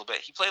numbers a little bit.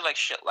 He played like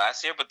shit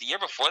last year, but the year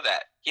before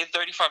that, he had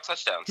 35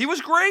 touchdowns. He was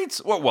great.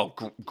 Well,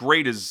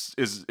 great is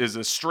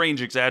a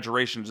strange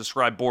exaggeration to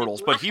describe Bortles,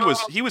 but he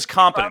was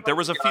competent. There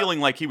was a feeling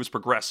like he was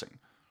progressing.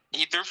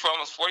 He threw for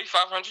almost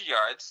 4,500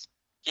 yards.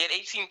 He had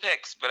 18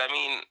 picks, but I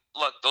mean,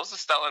 look, those are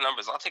stellar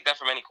numbers. I'll take that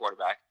from any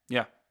quarterback.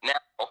 Yeah.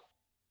 Now,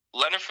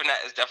 Leonard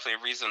Fournette is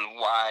definitely a reason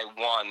why,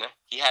 one,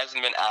 he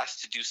hasn't been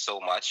asked to do so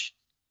much.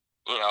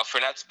 You know,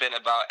 Fournette's been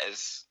about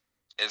as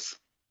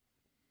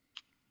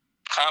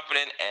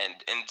competent and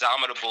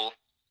indomitable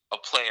a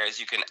player as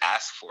you can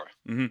ask for.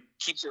 Mm-hmm.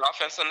 Keeps your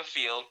offense on the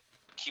field,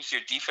 keeps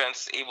your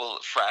defense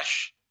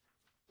fresh,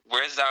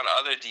 wears down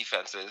other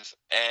defenses,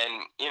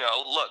 and, you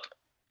know, look,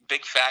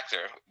 big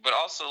factor. But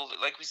also,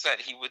 like we said,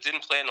 he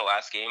didn't play in the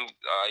last game,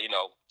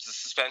 the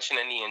suspension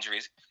and knee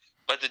injuries,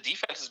 but the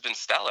defense has been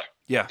stellar.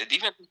 Yeah. The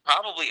defense is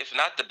probably, if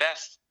not the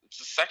best, it's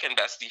the second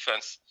best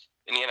defense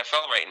in the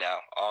NFL right now.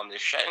 They're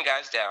shutting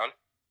guys down.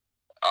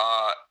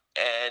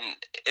 And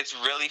it's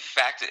really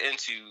factored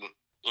into,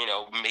 you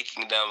know,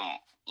 making them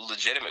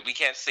legitimate. We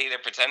can't say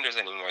they're pretenders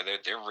anymore.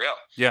 They're real.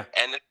 Yeah.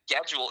 And the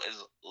schedule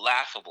is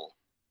laughable.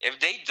 If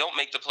they don't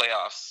make the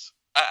playoffs,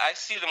 I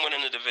see them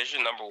winning the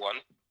division, number one.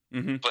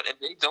 Mm-hmm. But if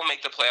they don't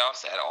make the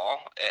playoffs at all,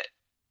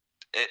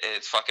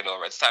 it's fucking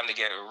over. It's time to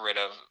get rid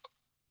of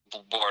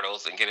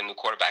Bortles and get a new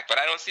quarterback. But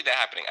I don't see that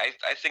happening.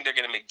 I think they're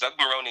going to make Doug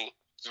Marrone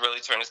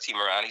really turn his team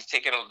around. He's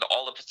taken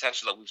all the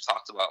potential that we've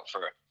talked about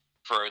for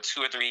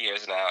 2 or 3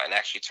 years now and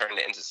actually turned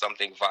it into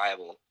something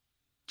viable.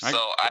 So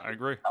I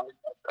agree.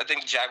 I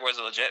think the Jaguars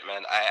are legit,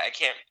 man. I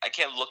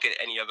can't look at it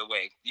any other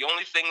way. The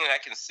only thing that I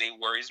can say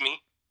worries me,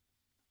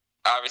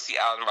 obviously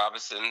Allen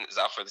Robinson is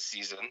out for the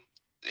season.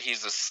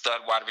 He's a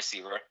stud wide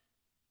receiver.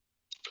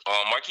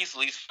 Marquise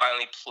Lee's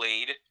finally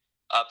played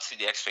up to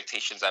the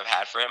expectations I've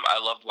had for him. I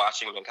loved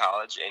watching him in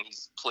college, and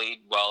he's played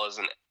well as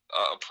a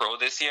pro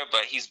this year,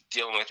 but he's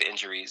dealing with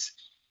injuries.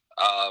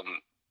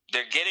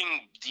 They're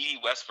getting Dede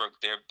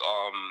Westbrook, their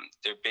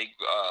big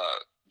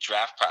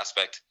draft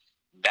prospect,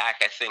 back,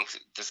 I think,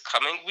 this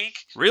coming week.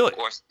 Really?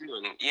 Or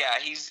soon. Yeah,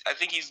 I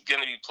think he's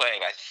going to be playing.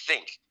 I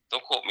think.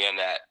 Don't quote me on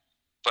that.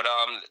 But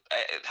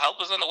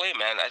help is on the way,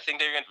 man. I think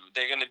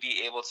they're going to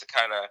be able to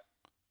kind of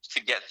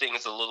to get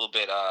things a little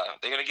bit.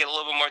 They're going to get a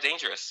little bit more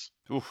dangerous.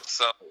 Oof.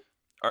 So,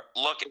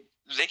 look,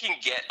 if they can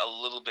get a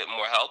little bit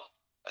more help,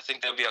 I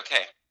think they'll be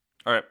okay.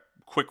 All right.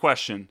 Quick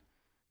question: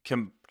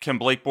 Can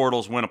Blake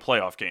Bortles win a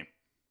playoff game?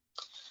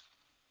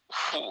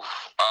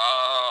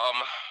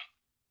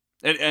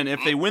 And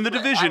if they win the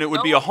division, it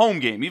would be a home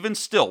game. Even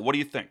still, what do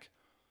you think?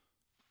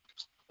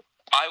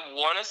 I'm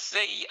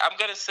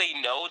going to say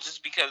no,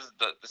 just because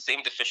the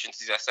same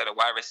deficiencies I said, a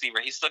wide receiver,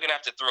 he's still going to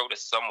have to throw to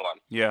someone.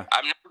 Yeah.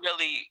 I'm not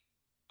really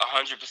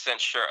 100%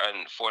 sure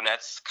on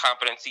Fournette's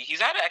competency.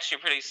 He's had actually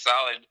a pretty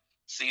solid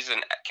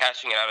season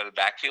catching it out of the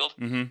backfield.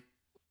 Mm-hmm.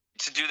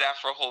 To do that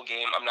for a whole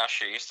game, I'm not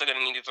sure. You're still going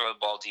to need to throw the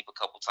ball deep a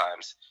couple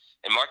times.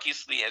 And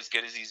Marquise Lee, as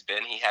good as he's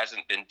been, he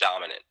hasn't been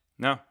dominant.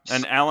 No.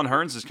 And Allen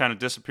Hurns has kind of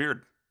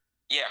disappeared.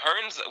 Yeah,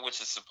 Hurns, which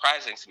is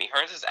surprising to me.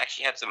 Hurns has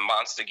actually had some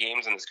monster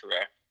games in his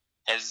career.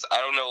 I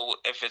don't know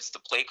if it's the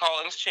play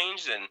calling's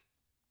changed, and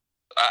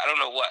I don't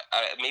know what.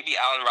 Maybe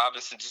Allen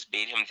Robinson just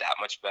made him that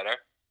much better.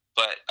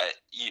 But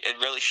it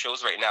really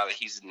shows right now that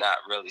he's not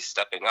really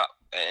stepping up,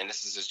 and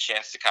this is his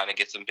chance to kind of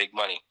get some big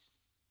money.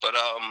 But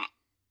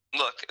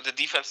look, the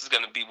defense is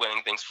going to be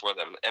winning things for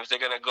them. If they're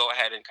going to go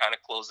ahead and kind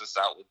of close this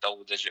out with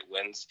double-digit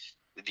wins,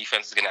 the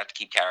defense is going to have to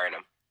keep carrying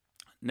them.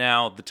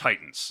 Now, the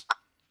Titans.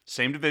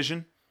 Same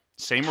division,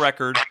 same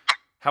record.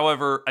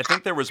 However, I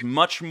think there was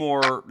much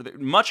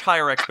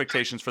higher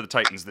expectations for the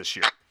Titans this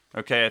year.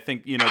 Okay, I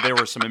think, there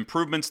were some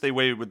improvements they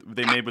made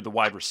with the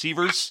wide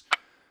receivers.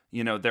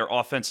 Their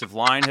offensive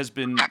line has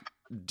been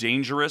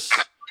dangerous.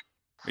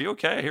 Are you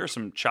okay? I hear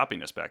some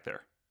choppiness back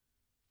there.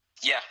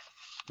 Yeah.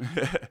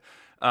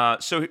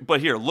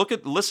 But here,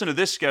 listen to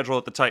this schedule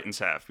that the Titans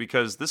have,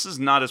 because this is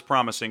not as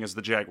promising as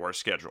the Jaguars'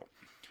 schedule.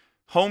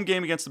 Home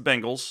game against the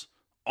Bengals,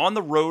 on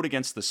the road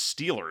against the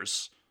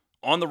Steelers,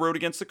 on the road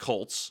against the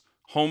Colts,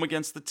 home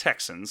against the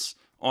Texans,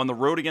 on the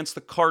road against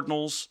the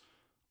Cardinals,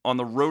 on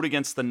the road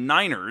against the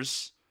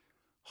Niners,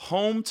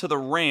 home to the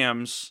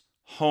Rams,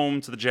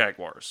 home to the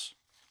Jaguars.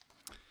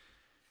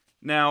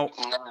 Now,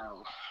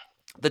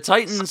 the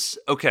Titans,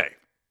 okay,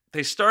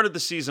 they started the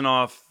season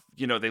off,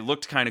 they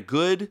looked kind of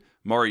good.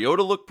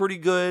 Mariota looked pretty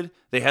good.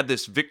 They had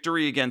this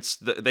victory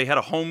they had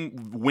a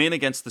home win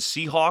against the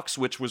Seahawks,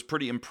 which was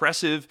pretty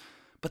impressive.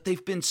 But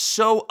they've been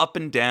so up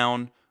and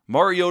down.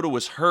 Mariota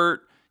was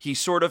hurt. He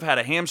sort of had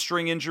a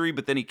hamstring injury,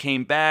 but then he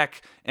came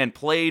back and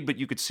played, but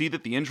you could see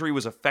that the injury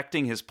was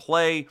affecting his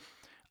play.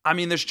 I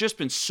mean, there's just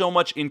been so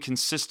much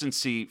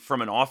inconsistency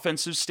from an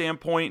offensive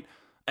standpoint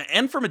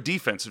and from a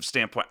defensive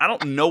standpoint. I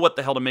don't know what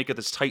the hell to make of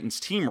this Titans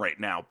team right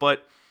now,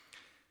 but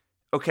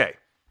okay.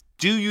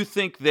 Do you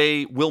think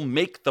they will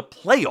make the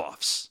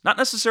playoffs? Not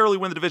necessarily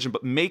win the division,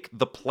 but make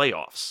the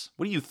playoffs.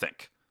 What do you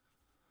think?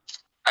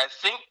 I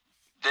think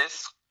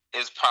this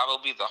is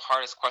probably the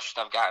hardest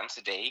question I've gotten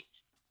today.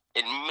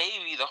 It may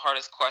be the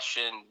hardest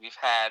question we've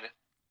had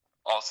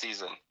all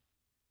season.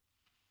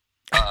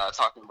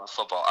 Talking about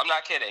football. I'm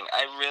not kidding.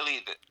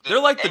 They're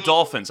like the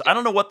Dolphins. I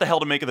don't know what the hell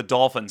to make of the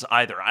Dolphins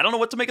either. I don't know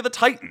what to make of the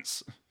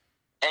Titans.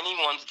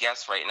 Anyone's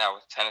guess right now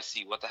with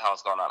Tennessee what the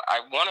hell's going on.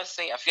 I want to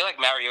say I feel like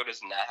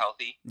Mariota's not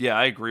healthy. Yeah,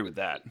 I agree with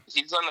that.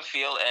 He's on the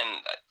field, and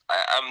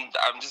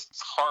I'm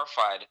just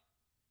horrified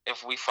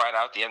if we find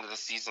out at the end of the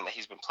season that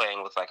he's been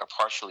playing with like a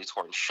partially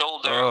torn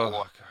shoulder. Oh,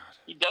 God.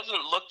 He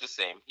doesn't look the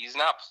same. He's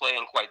not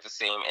playing quite the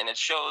same, and it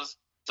shows.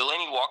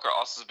 Delaney Walker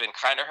also has been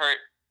kind of hurt.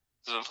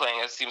 He's been playing.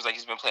 It seems like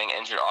he's been playing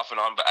injured off and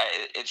on, but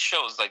it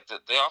shows like the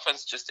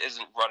offense just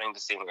isn't running the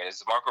same way.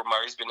 DeMarco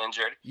Murray's been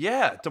injured.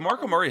 Yeah,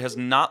 DeMarco Murray has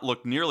not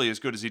looked nearly as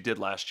good as he did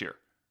last year.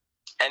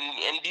 And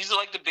these are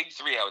like the big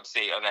three, I would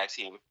say, on that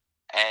team.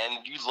 And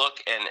you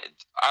look, and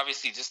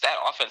obviously just that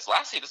offense.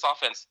 Last year, this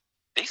offense,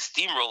 they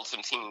steamrolled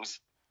some teams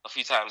a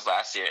few times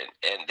last year,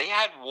 and they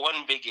had one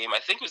big game. I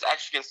think it was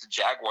actually against the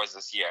Jaguars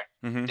this year.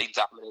 Mm-hmm. They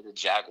dominated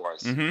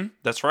Jaguars. Mm-hmm.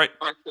 That's right.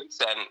 Ever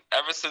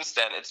since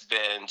then, it's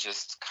been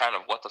just kind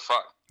of what the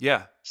fuck.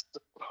 Yeah. So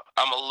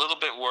I'm a little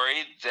bit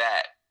worried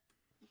that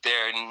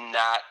they're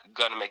not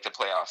going to make the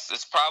playoffs.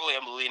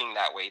 I'm leaning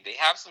that way. They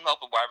have some help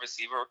at wide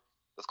receiver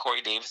with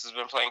Corey Davis has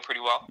been playing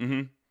pretty well.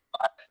 Mm-hmm.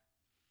 But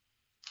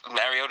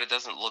Mariota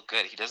doesn't look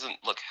good. He doesn't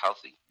look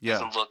healthy. He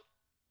doesn't look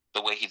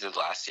the way he did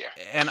last year.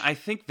 And I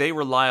think they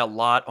rely a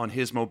lot on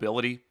his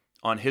mobility,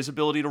 on his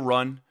ability to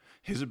run,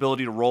 his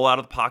ability to roll out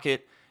of the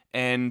pocket.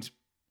 And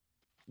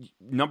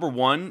number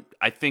one,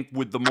 I think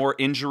with the more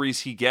injuries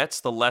he gets,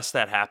 the less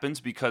that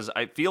happens, because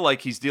I feel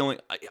like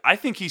I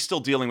think he's still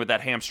dealing with that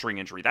hamstring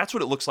injury. That's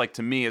what it looks like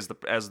to me as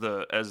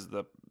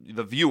the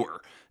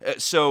viewer.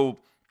 So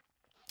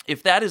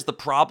if that is the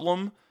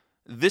problem,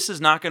 this is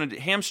not going to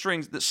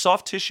hamstrings, the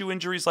soft tissue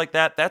injuries like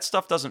that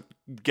stuff doesn't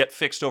get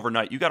fixed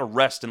overnight. You got to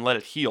rest and let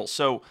it heal.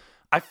 So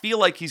I feel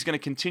like he's going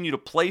to continue to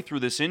play through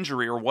this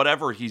injury or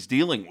whatever he's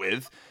dealing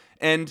with.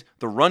 And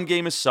the run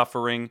game is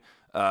suffering.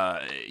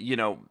 I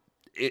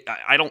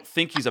don't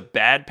think he's a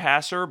bad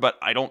passer, but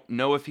I don't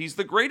know if he's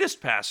the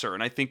greatest passer.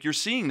 And I think you're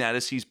seeing that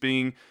as he's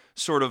being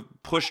sort of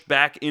pushed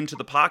back into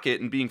the pocket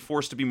and being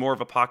forced to be more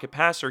of a pocket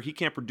passer. He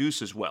can't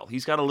produce as well.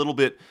 He's got a little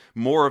bit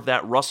more of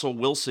that Russell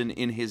Wilson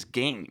in his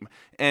game.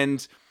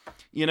 And,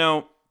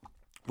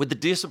 with the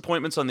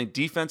disappointments on the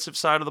defensive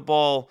side of the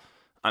ball,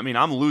 I mean,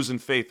 I'm losing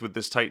faith with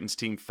this Titans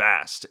team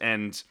fast.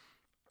 And,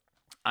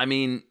 I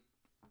mean,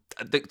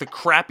 the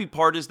crappy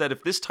part is that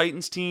if this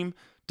Titans team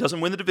doesn't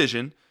win the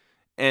division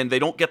and they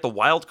don't get the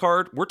wild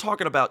card, we're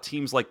talking about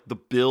teams like the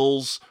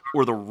Bills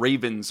or the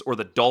Ravens or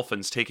the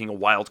Dolphins taking a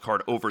wild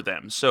card over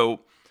them.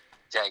 So,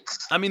 yikes.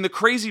 I mean, the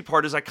crazy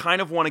part is I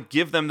kind of want to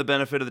give them the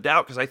benefit of the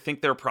doubt because I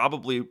think they're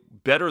probably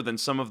better than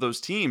some of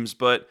those teams.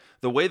 But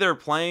the way they're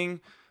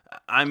playing,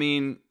 I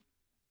mean,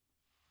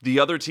 the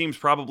other teams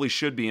probably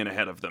should be in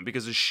ahead of them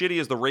because as shitty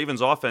as the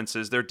Ravens' offense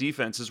is, their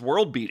defense is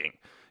world-beating.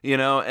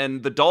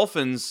 And the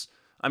Dolphins,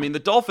 I mean, the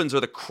Dolphins are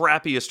the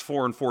crappiest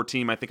 4-4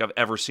 team I think I've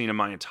ever seen in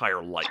my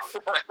entire life.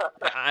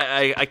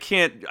 I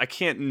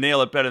can't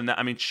nail it better than that.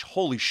 I mean,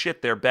 holy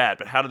shit, they're bad,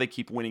 but how do they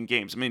keep winning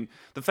games? I mean,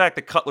 the fact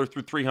that Cutler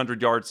threw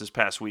 300 yards this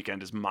past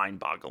weekend is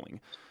mind-boggling.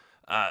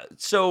 I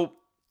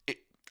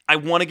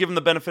want to give them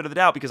the benefit of the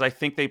doubt because I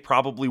think they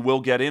probably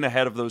will get in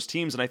ahead of those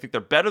teams, and I think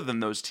they're better than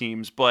those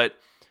teams, but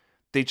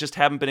they just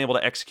haven't been able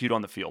to execute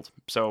on the field.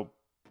 So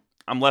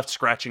I'm left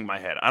scratching my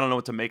head. I don't know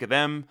what to make of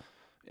them.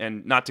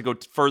 And not to go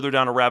further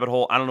down a rabbit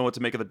hole, I don't know what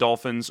to make of the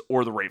Dolphins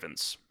or the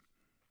Ravens.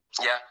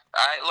 Yeah,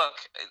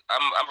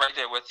 I'm right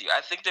there with you. I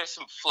think there's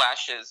some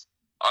flashes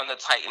on the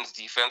Titans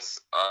defense,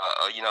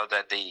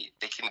 that they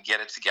can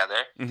get it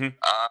together. Mm-hmm.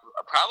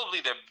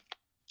 Probably their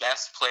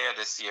best player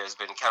this year has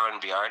been Kevin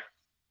Byard,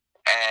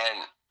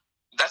 and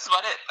that's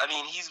about it. I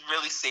mean, he's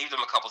really saved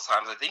them a couple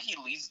times. I think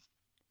he's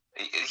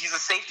a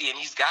safety, and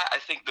he's got, I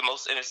think, the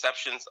most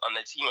interceptions on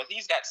the team. I think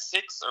he's got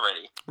 6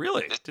 already.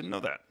 Really? Didn't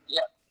know that.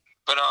 Yeah.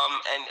 But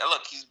and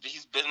look, he's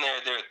been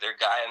their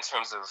guy in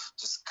terms of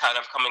just kind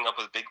of coming up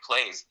with big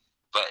plays.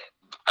 But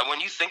when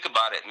you think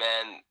about it,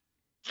 man,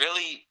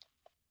 really,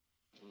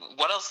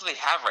 what else do they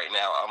have right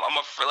now? I'm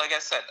afraid, like I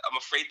said, I'm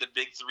afraid the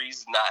big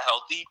three's not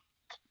healthy,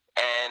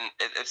 and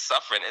it's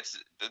suffering.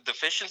 It's the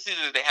deficiencies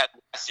that they had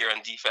last year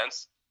on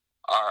defense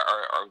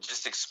are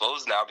just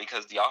exposed now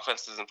because the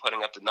offense isn't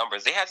putting up the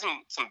numbers. They had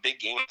some big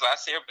games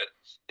last year, but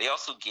they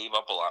also gave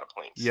up a lot of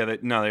points. Yeah,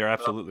 they're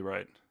absolutely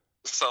right.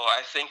 So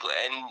I think,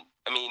 and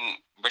I mean,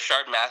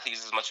 Rashard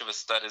Matthews, as much of a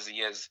stud as he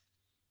is,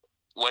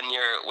 when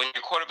your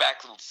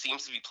quarterback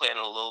seems to be playing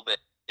a little bit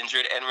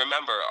injured, and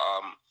remember,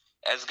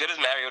 as good as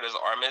Mariota's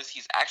arm is,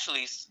 he's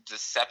actually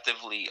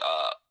deceptively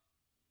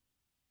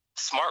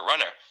smart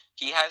runner.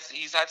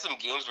 He's had some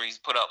games where he's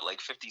put up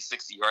like 50,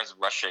 60 yards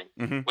rushing,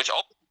 mm-hmm. which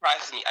always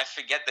surprises me. I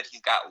forget that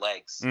he's got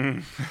legs.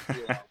 Mm-hmm.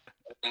 Yeah.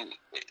 And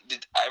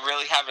I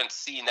really haven't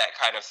seen that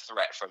kind of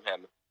threat from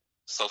him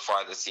so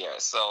far this year.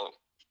 So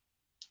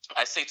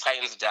I say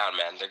Titans down,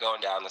 man. They're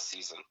going down this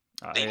season.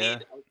 They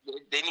need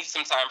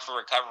some time for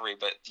recovery,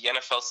 but the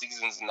NFL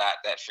season's not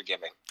that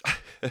forgiving.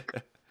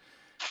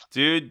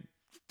 Dude,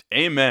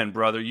 amen,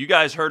 brother. You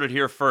guys heard it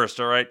here first,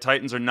 all right?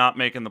 Titans are not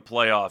making the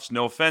playoffs.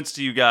 No offense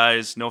to you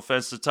guys. No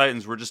offense to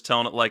Titans. We're just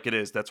telling it like it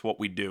is. That's what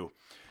we do.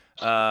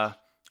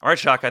 All right,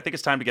 Shaka, I think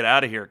it's time to get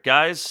out of here.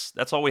 Guys,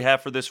 that's all we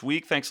have for this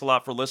week. Thanks a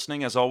lot for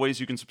listening. As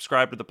always, you can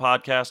subscribe to the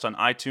podcast on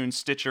iTunes,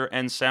 Stitcher,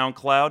 and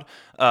SoundCloud.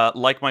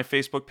 Like my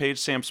Facebook page,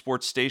 Sam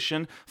Sports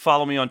Station.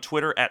 Follow me on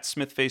Twitter at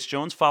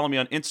SmithFaceJones. Follow me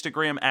on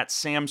Instagram at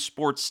Sam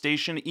Sports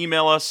Station.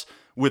 Email us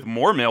with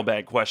more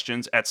mailbag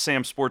questions at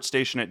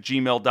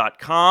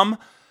samsportstation@gmail.com.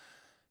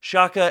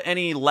 Shaka,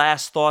 any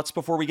last thoughts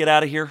before we get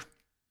out of here?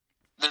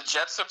 The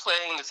Jets are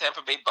playing the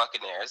Tampa Bay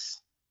Buccaneers.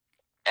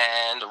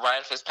 And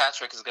Ryan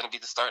Fitzpatrick is going to be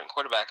the starting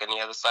quarterback on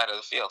the other side of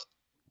the field.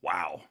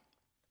 Wow.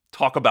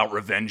 Talk about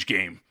revenge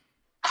game.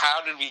 How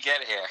did we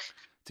get here?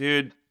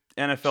 Dude,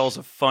 NFL's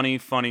a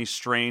funny,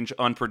 strange,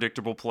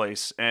 unpredictable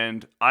place.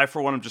 And I,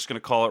 for one, am just going to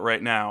call it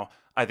right now.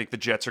 I think the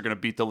Jets are going to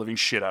beat the living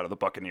shit out of the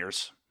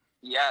Buccaneers.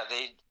 Yeah,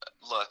 they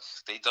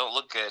don't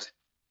look good.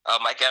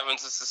 Mike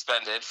Evans is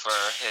suspended for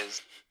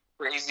his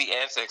crazy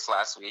antics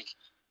last week.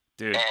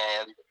 Dude.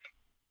 And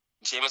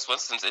Jameis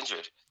Winston's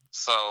injured.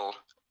 So...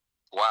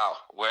 wow,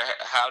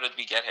 how did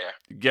we get here?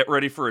 Get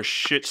ready for a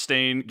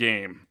shit-stained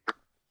game.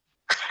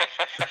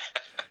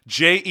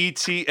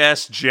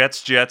 Jets,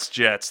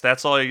 Jets.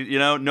 That's all,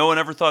 no one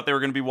ever thought they were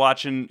going to be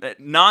watching.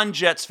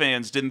 Non-Jets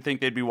fans didn't think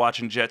they'd be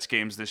watching Jets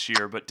games this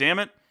year, but damn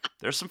it,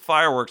 there's some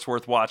fireworks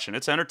worth watching.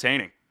 It's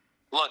entertaining.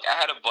 Look, I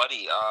had a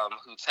buddy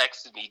who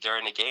texted me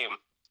during the game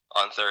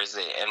on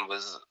Thursday and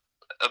was...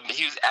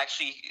 he was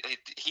actually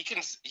he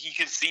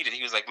conceded.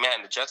 He was like,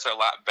 "Man, the Jets are a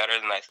lot better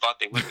than I thought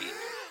they would be."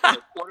 And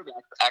the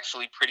quarterback's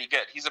actually pretty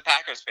good. He's a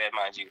Packers fan,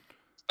 mind you.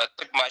 I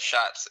took my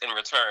shots in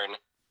return.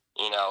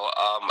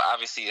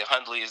 Obviously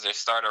Hundley is their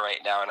starter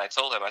right now, and I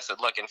told him, I said,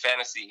 "Look, in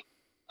fantasy,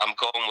 I'm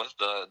going with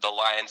the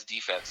Lions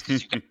defense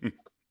because you got in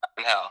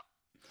hell."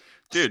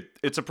 Dude,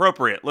 it's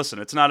appropriate. Listen,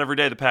 it's not every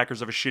day the Packers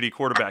have a shitty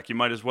quarterback. You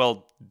might as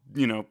well,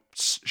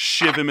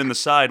 shiv him in the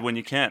side when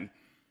you can.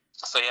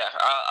 So, yeah,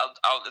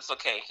 it's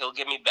okay. He'll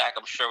get me back,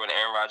 I'm sure, when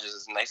Aaron Rodgers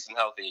is nice and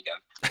healthy again.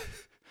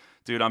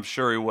 Dude, I'm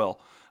sure he will.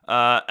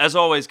 As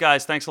always,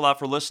 guys, thanks a lot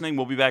for listening.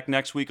 We'll be back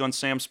next week on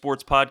Sam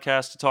Sports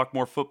Podcast to talk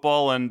more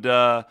football and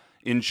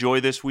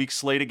enjoy this week's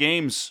slate of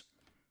games.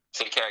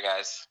 Take care,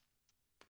 guys.